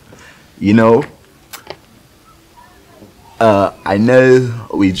choo-choo. You know. I know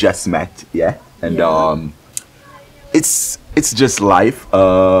we just met, yeah, and yeah. It's just life.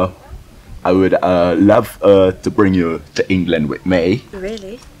 I would love to bring you to England with me.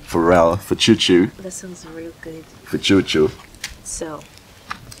 Really? For real, for choo-choo. That sounds real good. For choo-choo. So,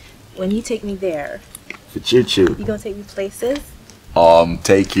 when you take me there, for choo-choo, you gonna take me places?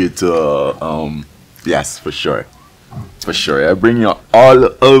 Take you to yes, for sure. For sure. I'll bring you all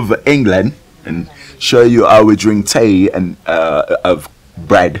over England and show you how we drink tea and of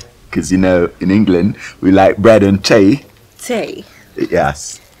bread. Because you know, in England we like bread and tea. Tea?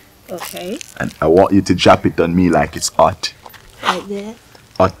 Yes. Okay. And I want you to drop it on me like it's hot. Right there?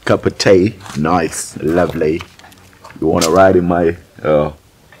 Hot cup of tea. Nice. Lovely. You want to ride in my...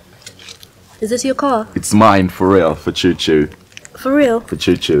 Is this your car? It's mine, for real. For choo-choo. For real? For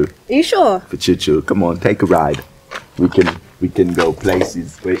choo-choo. Are you sure? For choo-choo. Come on, take a ride. We can go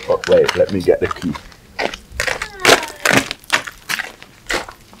places. Wait, let me get the key.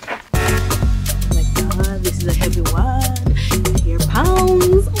 Oh my God, this is a heavy one. 4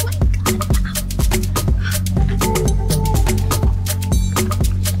 pounds. Oh my God.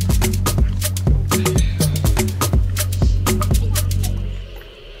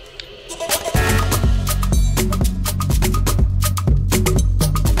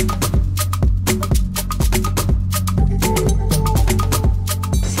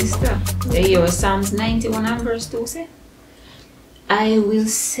 Psalms 91 and verse 2 say, I will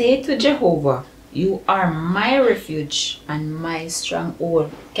say to Jehovah, you are my refuge and my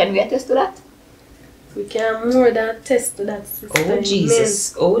stronghold. Can we attest to that? We can more than test to that, sister. Oh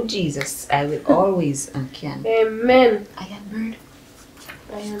Jesus, oh Jesus, I will always and can. Amen. I am bird.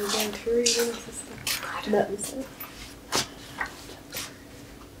 I am going to read, sister. That is it.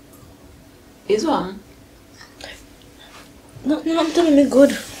 Is one? No, I'm telling me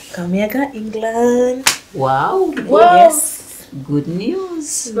good. Jamaica, England. Wow. Wow. Yes. Good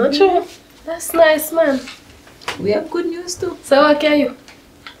news. Not true. That's nice, man. We have good news too. So what can you?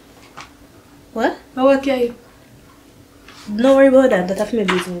 What? What can you? Don't worry about that. That's my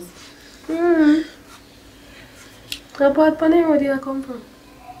business. About Panay, where do you come from?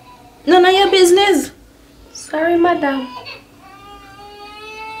 None of your business. Sorry, madam.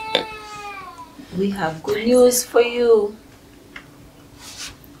 We have good news for you.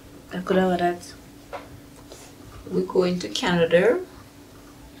 I could have that. We're going to Canada.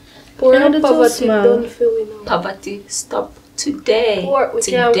 Poor Canada too poverty small. don't feel we know. Poverty stop today. Poor, we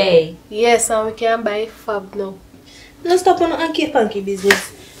Today. Yes, and we can buy fab now. No stop on Anki Panky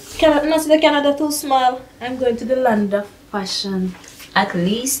business. Not the Canada too small. I'm going to the land of fashion. At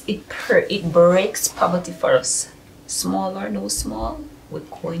least it breaks poverty for us. Small or no small, we're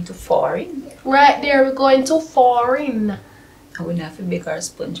going to foreign. Right there, we're going to foreign. And we have to bake our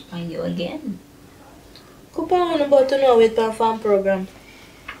sponge pan you again. Couple on about to know with our farm program.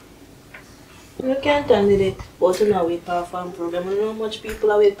 You can't tell me that about to know with our farm program. You know how much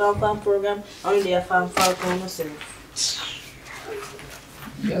people are with our farm program? Only a farm for myself.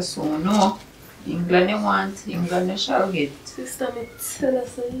 Just so no. England they want, England they shall get. Sister, me tell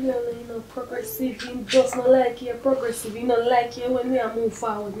us you know progressive. You just not like you progressive. You not like you when we are move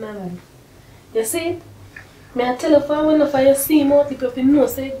forward in life. You see it? Me I tell you for when you see more people, you know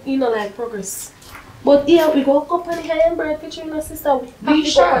say you not like progress. But here we go up on the high and bird picture, you know, sister. We have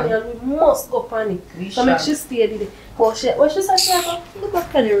to go on it and we must go on it. So make she stay there. What she said, Look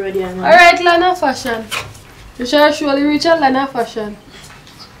back on the radio now. alright, Lana Fashion. You shall surely reach a Lana Fashion.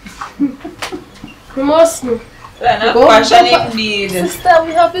 We must know. Lana Go Fashion up- indeed. Sister,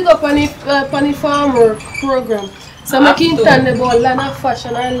 we have to go on the farmer program. So I can't tell you about Lana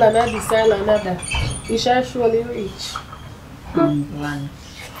Fashion and Lana this and Lana that. We shall surely reach. England.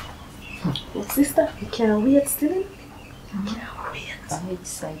 But sister, we can't wait still. I'm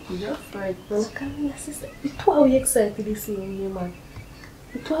excited for it. Well, come here, sister. Why we excited to see you, man?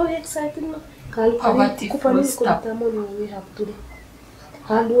 Why we excited now? Poverty full stop. The money we have today.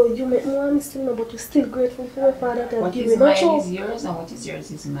 Although you make more still know, but you're still grateful for your father that What give is you mine no is yours and what is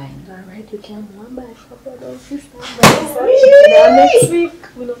yours is mine. Alright, you can go and buy for your sister. Buy some chicken. And next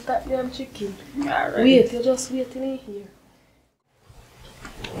week, we love that damn chicken. Alright. Wait, you just wait in here.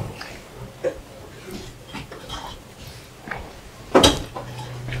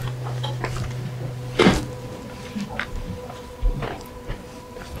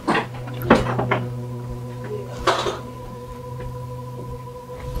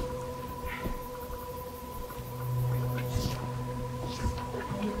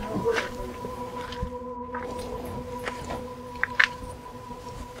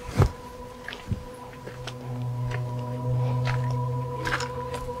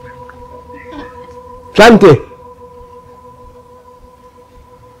 Shanti!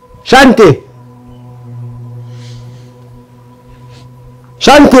 Shanti!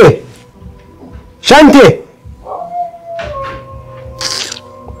 Shanti! Shanti!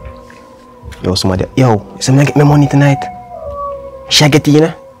 Yo, somebody, somebody get me money tonight. Shall I get it, you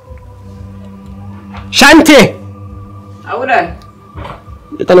know? Shanti! How would I?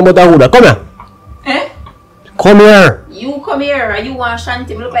 You tell me about that Huda. Come here. Eh? Come here. You come here and you want Shanti.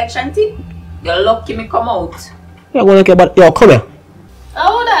 Me look like Shanti? You're lucky me come out. Yeah, what okay about yo, come here.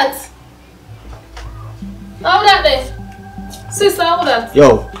 How that? How that then? Sister, how that?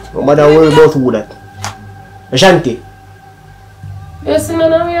 Yo, no matter worry about who that. Shanti. You see me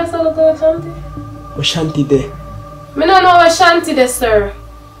now, you say look at Shanti? Where Shanti there? Me don't know where Shanti there, sir.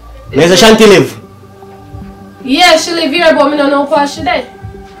 Where's the Shanti live? Yeah, she live here, but me don't know where she there.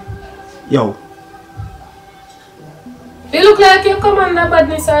 Yo. You look like you come under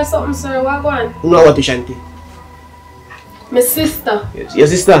badness or something, sir. What going? You know what is Shanti? My sister. Yes. Your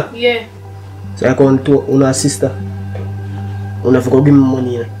sister? Yeah. So I come to una sister. Una for give me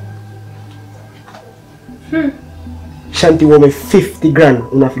money. Shanti want me 50 grand.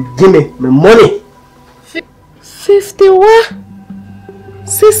 Una for give me my money. 50 what?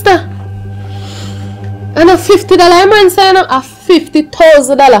 Sister. And a $50 man saying a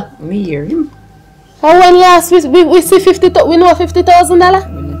 $50,000. Me hear him. How when last we see 50,000, we know $50,000? We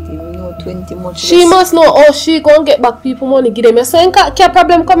not even know 20 much. She must know how she gonna get back people money give them. So you can't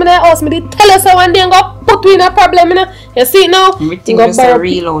problem coming in the house. Me did tell us one day and go put you in a problem. You know? You see it now? Everything just a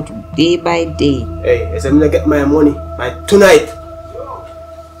real out day by day. Hey, I said I'm gonna get my money by tonight.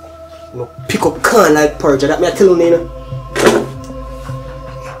 I'm gonna pick up can like purge. That me I tell you, Nina.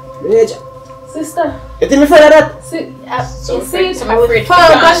 Sister. You think me afraid of that? See, So you see, so I'm afraid to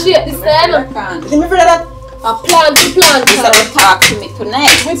shape this time. You think me afraid of that? A plant. You better talk to me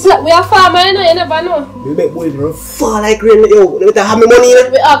tonight. We are farmer, you know, you never know. We make boys run far like rain. Yo, you better have me money, you know?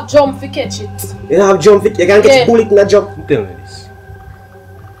 We have jump to catch it. You don't have jump fit, you can't get bullet in that jump. I'm telling you this.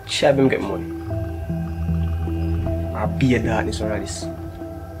 Shab him get money. I'll be a darkness around this.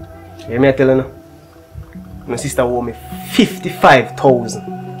 You hear me I tell you now? My sister owe me 55,000.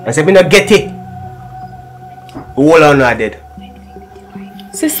 And say, if I don't get it, the whole of her dead.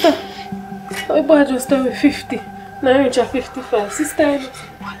 Sister, my boy just tell me 50. Now you reach at 55. Sister,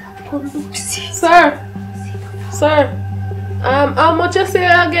 Sir, how much you say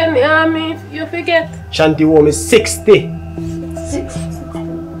again? You forget. Shanti owe me 60.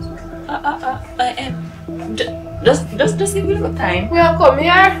 Just give me a little time. We are come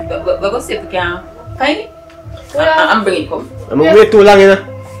here. We're going to see if we can find it. I'm bringing it come. I'm going to wait too long, you know?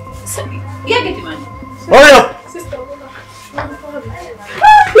 So, yeah, get it, man. Hurry up! Sister,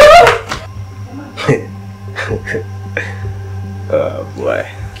 Oh boy.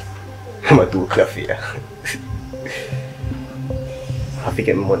 I'm going to do a coffee here. I have to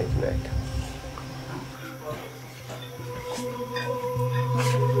get my money tonight.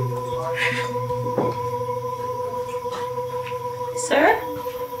 Sir?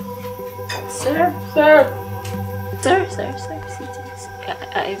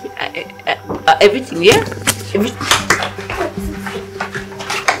 Everything, yeah?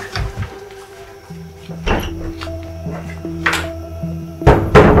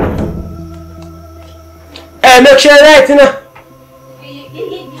 Hey, make sure you're right, you know?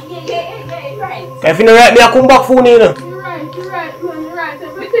 Yeah, right. If you're not right, I'll come back for you, you know? You're right, man, you're right.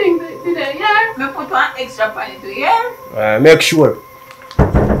 Everything today, yeah? Me put one extra pan into here. Make sure.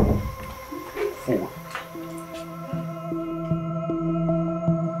 Fool.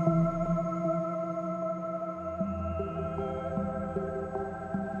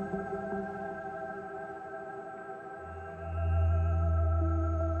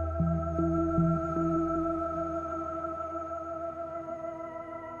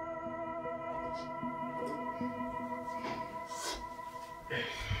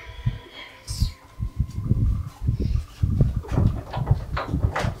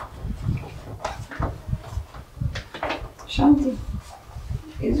 Shanti,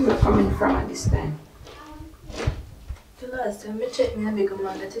 is where coming from at this time? The last time I checked me a bigger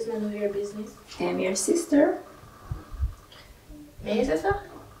man, that is none of your business. I'm your sister. Me, your sister?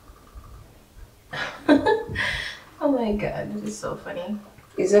 Oh my god, this is so funny.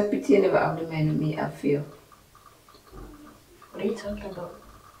 It's a pity you never have the man with me, I feel. What are you talking about?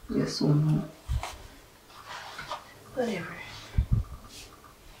 You're so know. Whatever.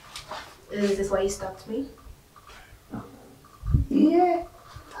 Is this why you stopped me? Yeah.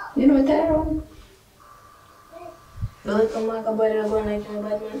 You know what I wrong? Will it come back about it going like a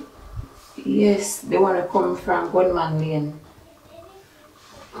bad man? Yes, they want to come from Gunman Lane.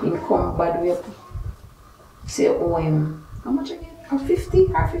 He come bad way. Say, oh, how much again?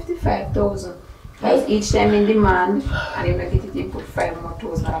 50 or 55,000. Like each time in demand, and if I get it, he put 5 more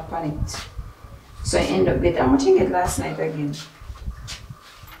thousand upon it. So I end up getting how much I get last night again.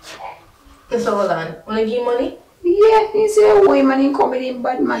 So hold on. Wanna give money? Yeah, he say, oh, man, he come with him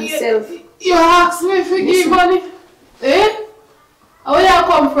bad man self. You ask me if you give money? Eh? Where you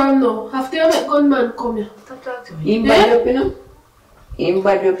come from now? After you make gunman come here. Stop talking to me. He bad up, you know? He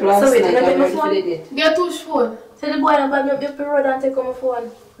bad up last So wait, night. you I'm get ready my for the phone? date. Get whose phone? Say the boy and bad me up the road and take on my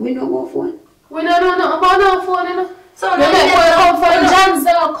phone. We know what phone. We don't know nothing about no phone, you know. So You now make boy come from you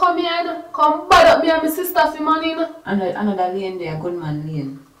Janzel, come here, you know. Come bad up me and my sister for money, you know. Another lane there, Gunman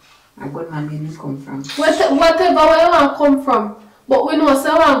Lane. A Gunman Lane he come from. Whatever where you want come from. But we know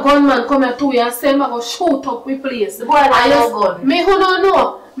say one gunman come here too, you say I go shoot up we place. The boy has no gun. Me who don't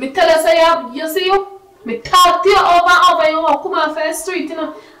know. Me tell you say you see you. Me talk to you over and over, you walk come off the street, you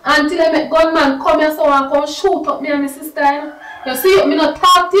know. Until I make gunman come here so I come shoot up me and my sister, you know. You see, me not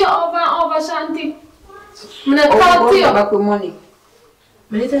talk to you over and over, Shanti. Me not talk to you. Back with money.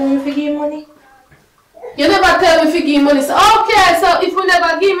 Me tell you if you give money? You never tell me if you give money. So, okay, so if you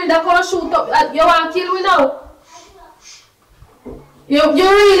never give me that come shoot up, you want to kill me now? You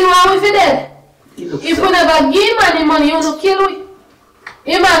really want me for dead? If you never give me money, you want to kill me?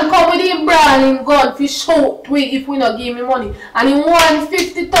 Him man come with him brand him gun fi shoot we if we not give me money. And he want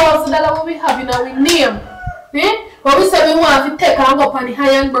 $50,000 what we have in our name. Eh? But we say we want to take and go up on the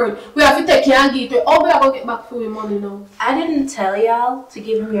Iron Bird. We have to take it and give it. How we are going to get back for your money now? I didn't tell y'all to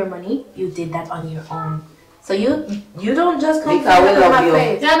give him your money. You did that on your own. So you don't just come because we love you.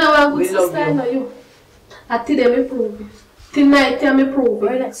 Yeah, no, I'm we love you. At today me prove it. Tonight me prove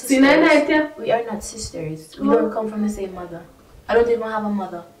We're it. not sisters. We are not sisters. We don't come from the same mother. I don't even have a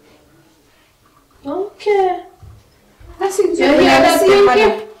mother. Okay. That's it. You hear that,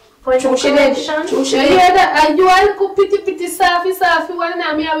 Pinky? For information. You hear that? And you are little pity safi one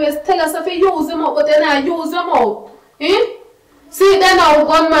now me always tell us if you use them up, but then I use them out. Eh? See then our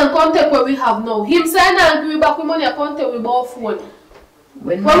gunman come take what we have now. Him say now give back with money I can't take we about phone.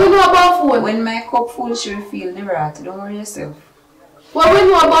 When what we know about phone? When my cup full she will feel the rat. Don't worry yourself. What we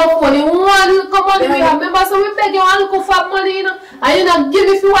know about phone? You want come on we have remember so we beg you want look for money, you know, and you not give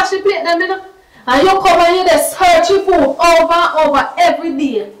if you wash the plate them, you know. And you come and you just search your food over and over every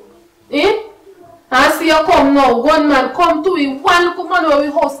day. Eh? And see you come now, gunman come to you, one look man where we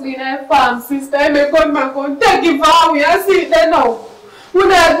hustling in a farm, sister, and the gunman come take it for me and see it there now. We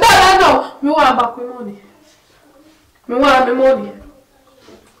not dollar now. Me want back my money. Me want my money.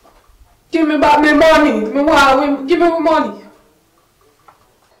 Give me back my money. Give me my money.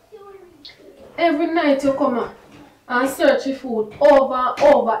 Every night you come out and search your food over and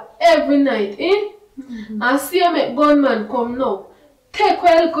over every night, eh? And see you make gunman come now. Take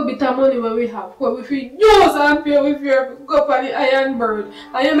a little bit of money where we have, where we feel use and pay with your go for the Iron Bird.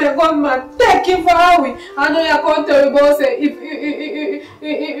 And you make gunman take it for a week. I know you can't tell me about say if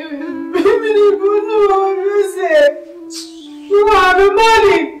you want the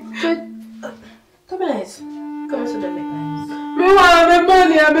money. Come nice. Come so that make nice. Me want my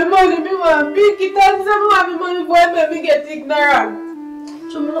money, me want big it and say me want my money for make me get ignorant.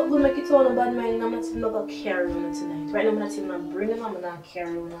 So I'm not going to make it all a bad mind. I'm not even going to carry on tonight. Right now I'm not even going to bring him. I'm not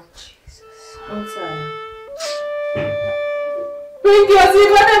carry on. Jesus. I'm tired. Bring your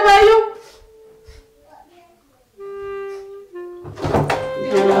seat whatever you.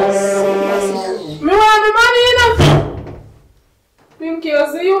 Me want the money, you know. Bring your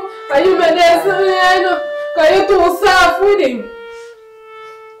seat you. And you may dance, you know. Because you too soft with him.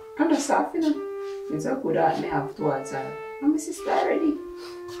 I'm not soft, you know. It's a good heart me have towards her. I'm my sister already.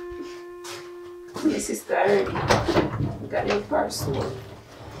 My sister already. Got your parcel.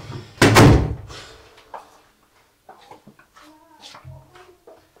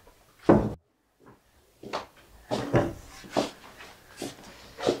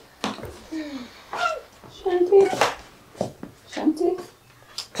 Shanti.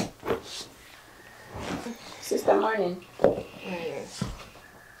 Sister morning.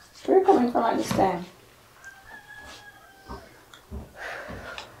 Where are you coming from at this time?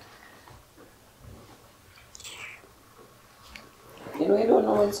 You know you don't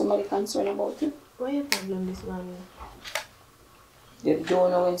know when somebody concerned about you? Why your problem this morning? You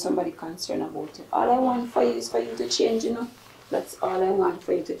don't know when somebody concerned about you. All I want for you is for you to change, you know. That's all I want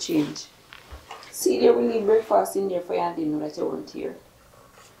for you to change. See, there will leave breakfast in there for you and didn't know that you weren't here.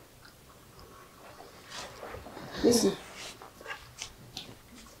 Listen.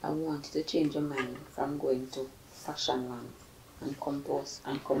 I want you to change your mind from going to Fashion Land and come to us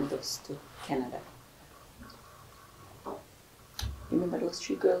and come with us to Canada. Remember those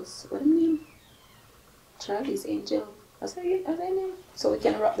 3 girls? What their name? Charlie's Angel. What's their name? So we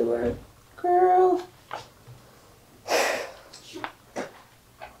can rock the world. Girl.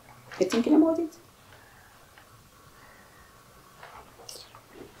 You thinking about it?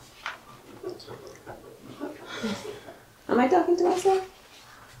 Am I talking to myself?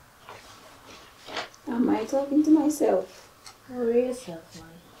 Am I talking to myself? Worry yourself,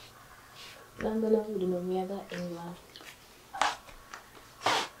 man. I'm gonna do me about England.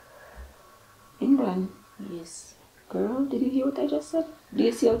 England? Yes. Girl, did you hear what I just said? Do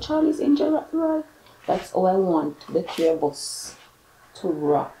you see how Charlie's Angel rock the world? That's how I want the 3 of us to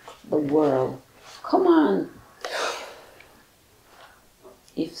rock the world. Come on.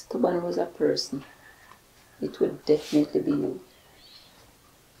 If Stubborn was a person, it would definitely be you.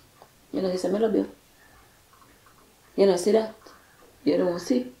 You know, this is I love you. You know, see that? You don't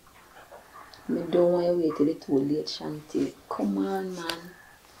see? I don't want you to wait till it's too late, Shanti. Come on, man.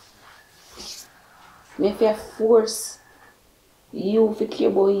 If you force you to care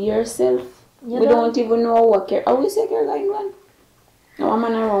about yourself, we don't even know what care. How we say care like England? No, I'm a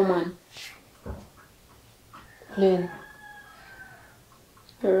Roman. Plain.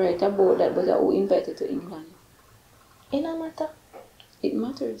 You're right about that, but who invited to England? It don't matter. It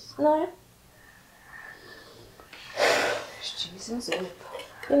matters. No. Jesus,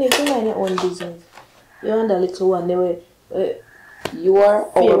 you need to mind your own business. You and the little one, they were. You are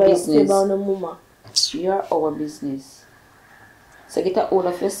our business. Mama. You are our business. So get a hold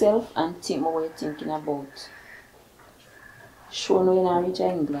of yourself and think what you're thinking about. Sure, no, you're not reach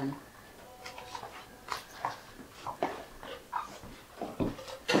England.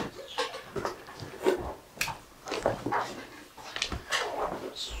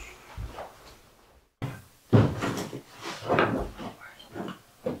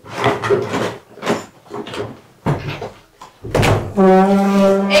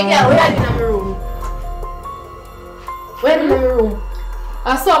 Hey girl, where are you in my room? Where in my room?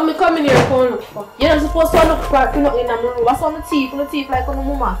 I saw me coming here and look for. You're not supposed to look for in my room. I saw my teeth like on the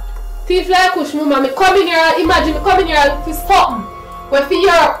mama. Thief like kush mama, me coming here, imagine me coming here and look for something. Where for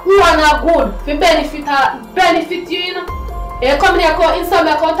your one are good, for benefit you, you know. You come here, come inside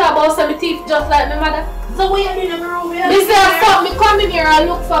me, come talk about some teeth just like my mother. So where are you in my room? Me say I saw me coming here and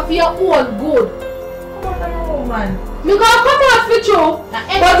look for your own good. Come on, room, man. Me gonna come out for you,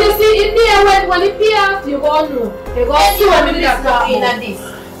 but you see in there when it pay off, you gonna know. You gonna see what me that talk about. This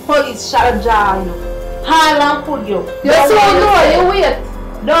police shall jar you, haul and put you. You so know, you wait.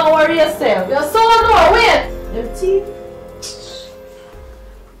 Don't worry yourself. You so know, wait. Them teeth.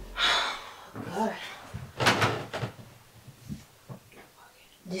 God.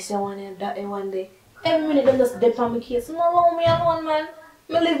 This one and that one day. Every minute them just dip on my case. No allow me alone, man.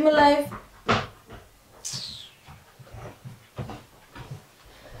 Me live my life.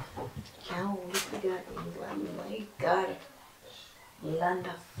 Can't wait to get England. My God. Land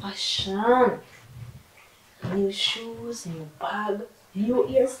of fashion. New shoes, new bag, new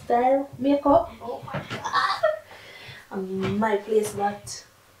hairstyle, makeup. Oh my God. And my place that.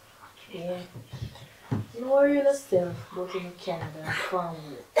 Yeah. You know worry yourself, but in Canada,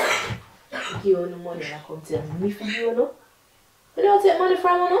 family. Give you no money and I come tell me for you, no? You don't take money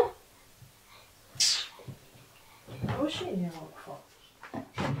from you, no? What shit you work for?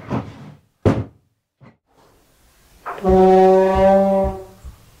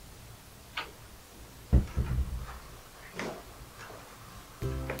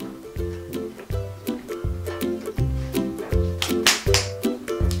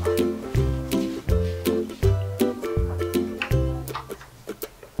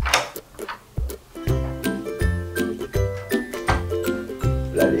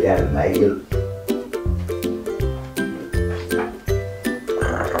 Bloody hell, Michael.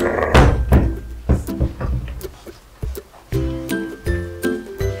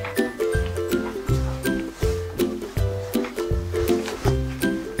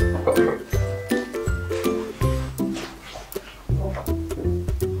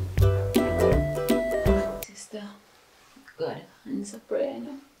 Sister, God, answer prayer, you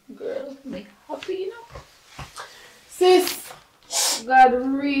know. Girl, make happy, you know. Sis, God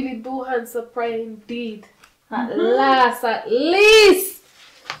really do answer prayer indeed. At last, at least,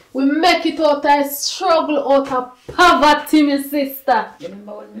 we make it out of struggle, out of poverty, my sister.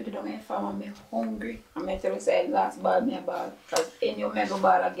 Remember when we did on my farm and me hungry? And I tell you say last ball me a ball. Because in your mega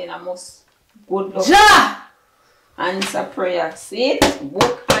ball again I must good luck. Ja! Answer prayer. See it?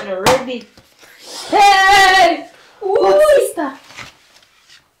 Book and ready. Hey! Ooh, sister.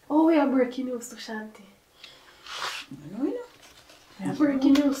 Oh, we are breaking news to Shanti. No, you know. We are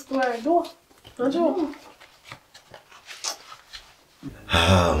breaking news to her, though. Don't you?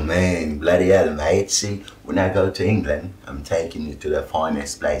 Oh man, bloody hell, mate. See, when I go to England, I'm taking you to the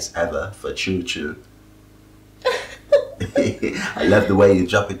finest place ever for choo-choo. I love the way you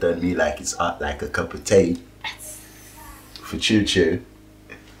drop it on me like it's hot like a cup of tea. For choo-choo.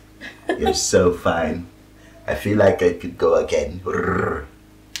 You're so fine. I feel like I could go again.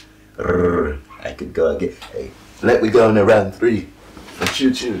 I could go again. Hey, let me go on a round 3 for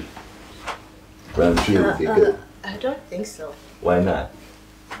choo-choo. Round 3 would be good. I don't think so. Why not?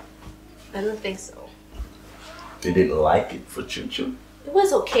 I don't think so. You didn't like it for choo-choo? It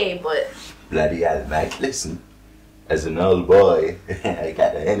was okay, but... Bloody hell, mate. Listen, as an old boy, I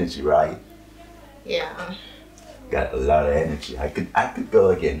got the energy, right? Yeah. Got a lot of energy. I could go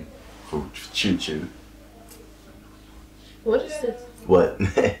again for choo-choo. What is this? What?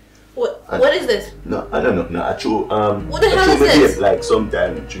 What is this? No, I don't know. No, I chew, what the hell is this? Like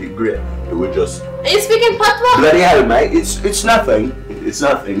sometimes you great. It would just... Are you speaking patois? Bloody hell, mate. It's nothing. It's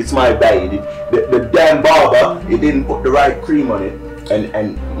nothing. It's my bad. The damn barber, he didn't put the right cream on it.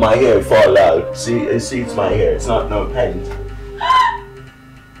 And my hair fall out. See, it's my hair. It's not no paint.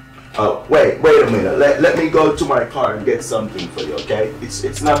 Oh, wait a minute. Let me go to my car and get something for you, okay?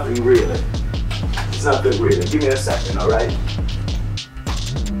 It's nothing really. It's nothing really. Give me a second, alright?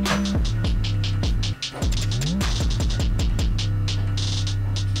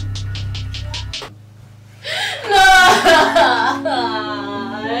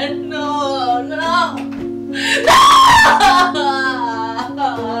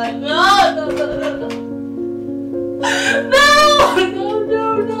 What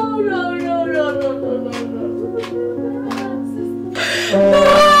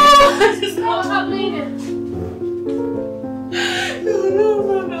happened here?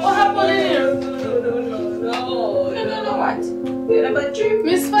 What happened here? No. What? You're about dream?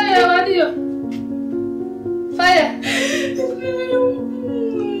 Miss Fire, what do you? Fire.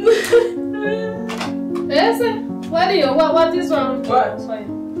 Yes, what do you? What is wrong? What? Fire.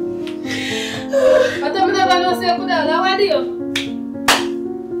 What am I never know say what do you?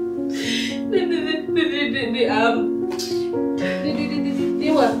 The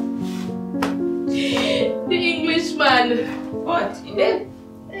what? The Englishman. What? In there?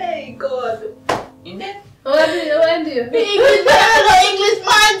 Hey God. In there? What do you? What do you? The Englishman. The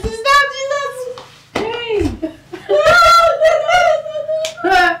Englishman. Stop Jesus. Hey.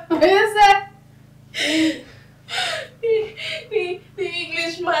 What is that? The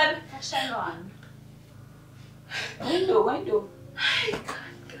Englishman. Fashion on. Window. What do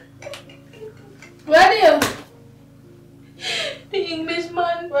you? The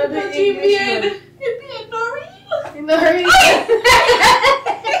Englishman. What the Because Englishman? He beard no real. In the hurry.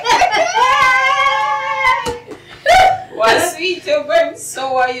 What sweet you bring?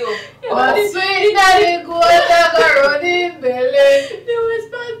 So are you? What is sweet daddy go and run in belly. The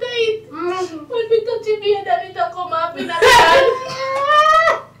whisper tight. When we touch him beard, then it come up in a hand.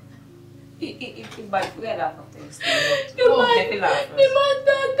 It's bad for that of things. The man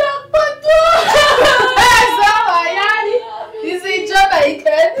don't talk but This is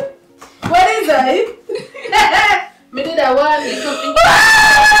Jamaican. What is it? Me did a one. Me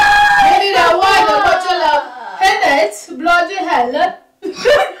did a one. What you love? Headache, bloody hell.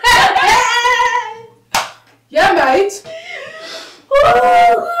 Yeah, mate.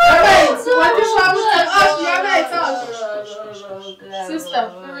 What is wrong with them? Yeah, mate. Sister,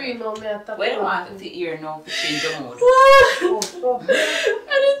 free no me at We don't want to hear now to change the mood. I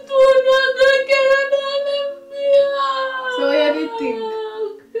didn't do nothing again. So what you think?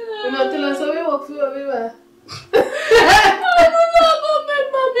 You not tell us how we walk through everywhere. I don't know about my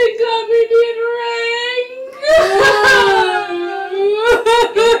mommy coming in ring.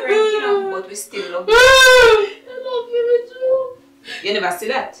 But we still love you. I love you with you. You never see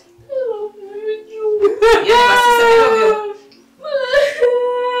that? I love you with you. You never see something love you.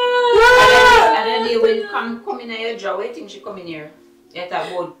 And then they will come in your jaw. Where you think she come in here? You talk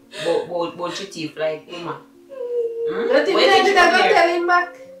about your teeth like woman. You think me never tell him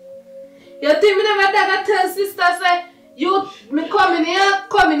back? You think me never tell sister say me come in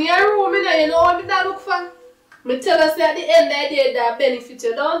your room you know what me da look for? Me tell her say at the end of the day that benefit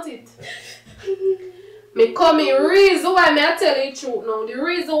you, don't it? Me come in reason why me I tell you the truth now. The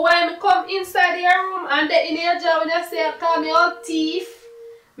reason why me come inside your room and then in your job when you say I call me all thief.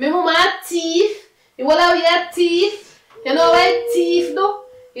 Me mama a thief. You will have your thief. You know why thief do?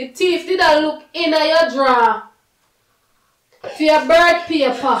 The thief did not look in your drawer. For your bird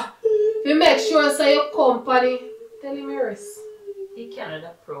paper. To make sure so your company. Tell him your rest. The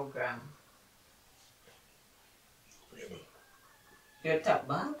Canada program. Really? Your top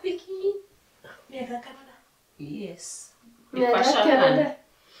bag, Vicky? Mega Canada? Yes. Mega Canada.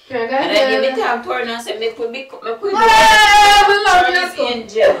 And I give me time to her and say, me put we love you so. in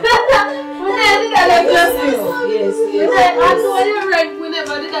jail. We never did that like justice. Yes. I told you right, we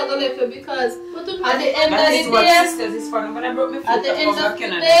never did that go left you because at the end of the day, at the end of the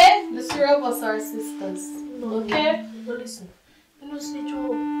day, the three of us are sisters. Okay? No, listen. You know, see, two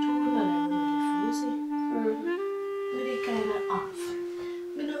women are you see? Me they kind of off.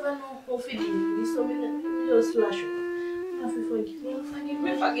 Me never know how to deal with this, so me just flash up. I have to forgive me.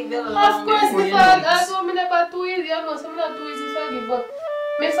 Forgive them Of course, because me never too easy. I know some not too easy to forgive, but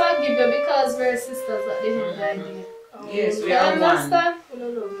me forgive you because we're sisters at the end of the day. Yes, we You are understand? You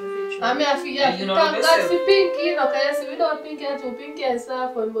don't love me, I mean, I feel you have to thank God for Pinky, you know, because you see, without Pinky, I do Pinky is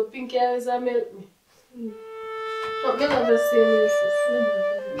not fun, but Pinky always melt me. But me love the same sis.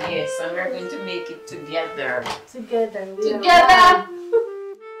 Yes, and we're going to make it together. Together.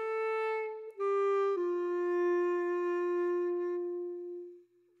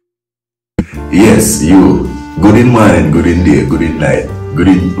 Yes, you. Good in morning, good in day, good in night, good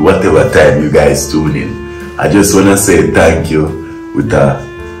in whatever time you guys tune in. I just want to say thank you with a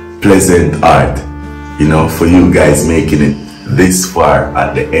pleasant heart, you know, for you guys making it this far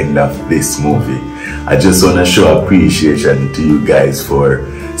at the end of this movie. I just want to show appreciation to you guys for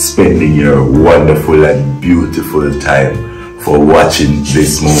spending your wonderful and beautiful time for watching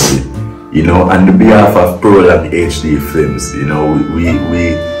this movie. You know, on the behalf of Prolong HD Films, you know,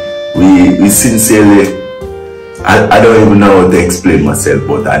 we sincerely I don't even know how to explain myself,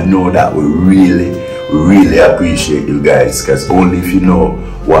 but I know that we really appreciate you guys, because only if you know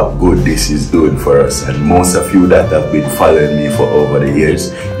what good this is doing for us, and most of you that have been following me for over the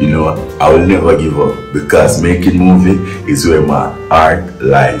years, you know I will never give up, because making movie is where my heart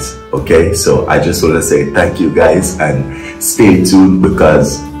lies. Okay, so I just want to say thank you guys, and stay tuned,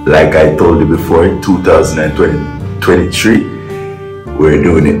 because like I told you before, 2023 we're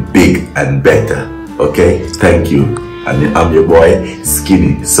doing it big and better. Okay, thank you. And I'm your boy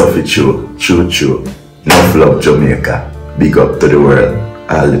Skinny Sophie Choo. Enough love, Jamaica. Big up to the world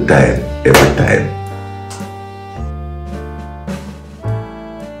all the time, every time.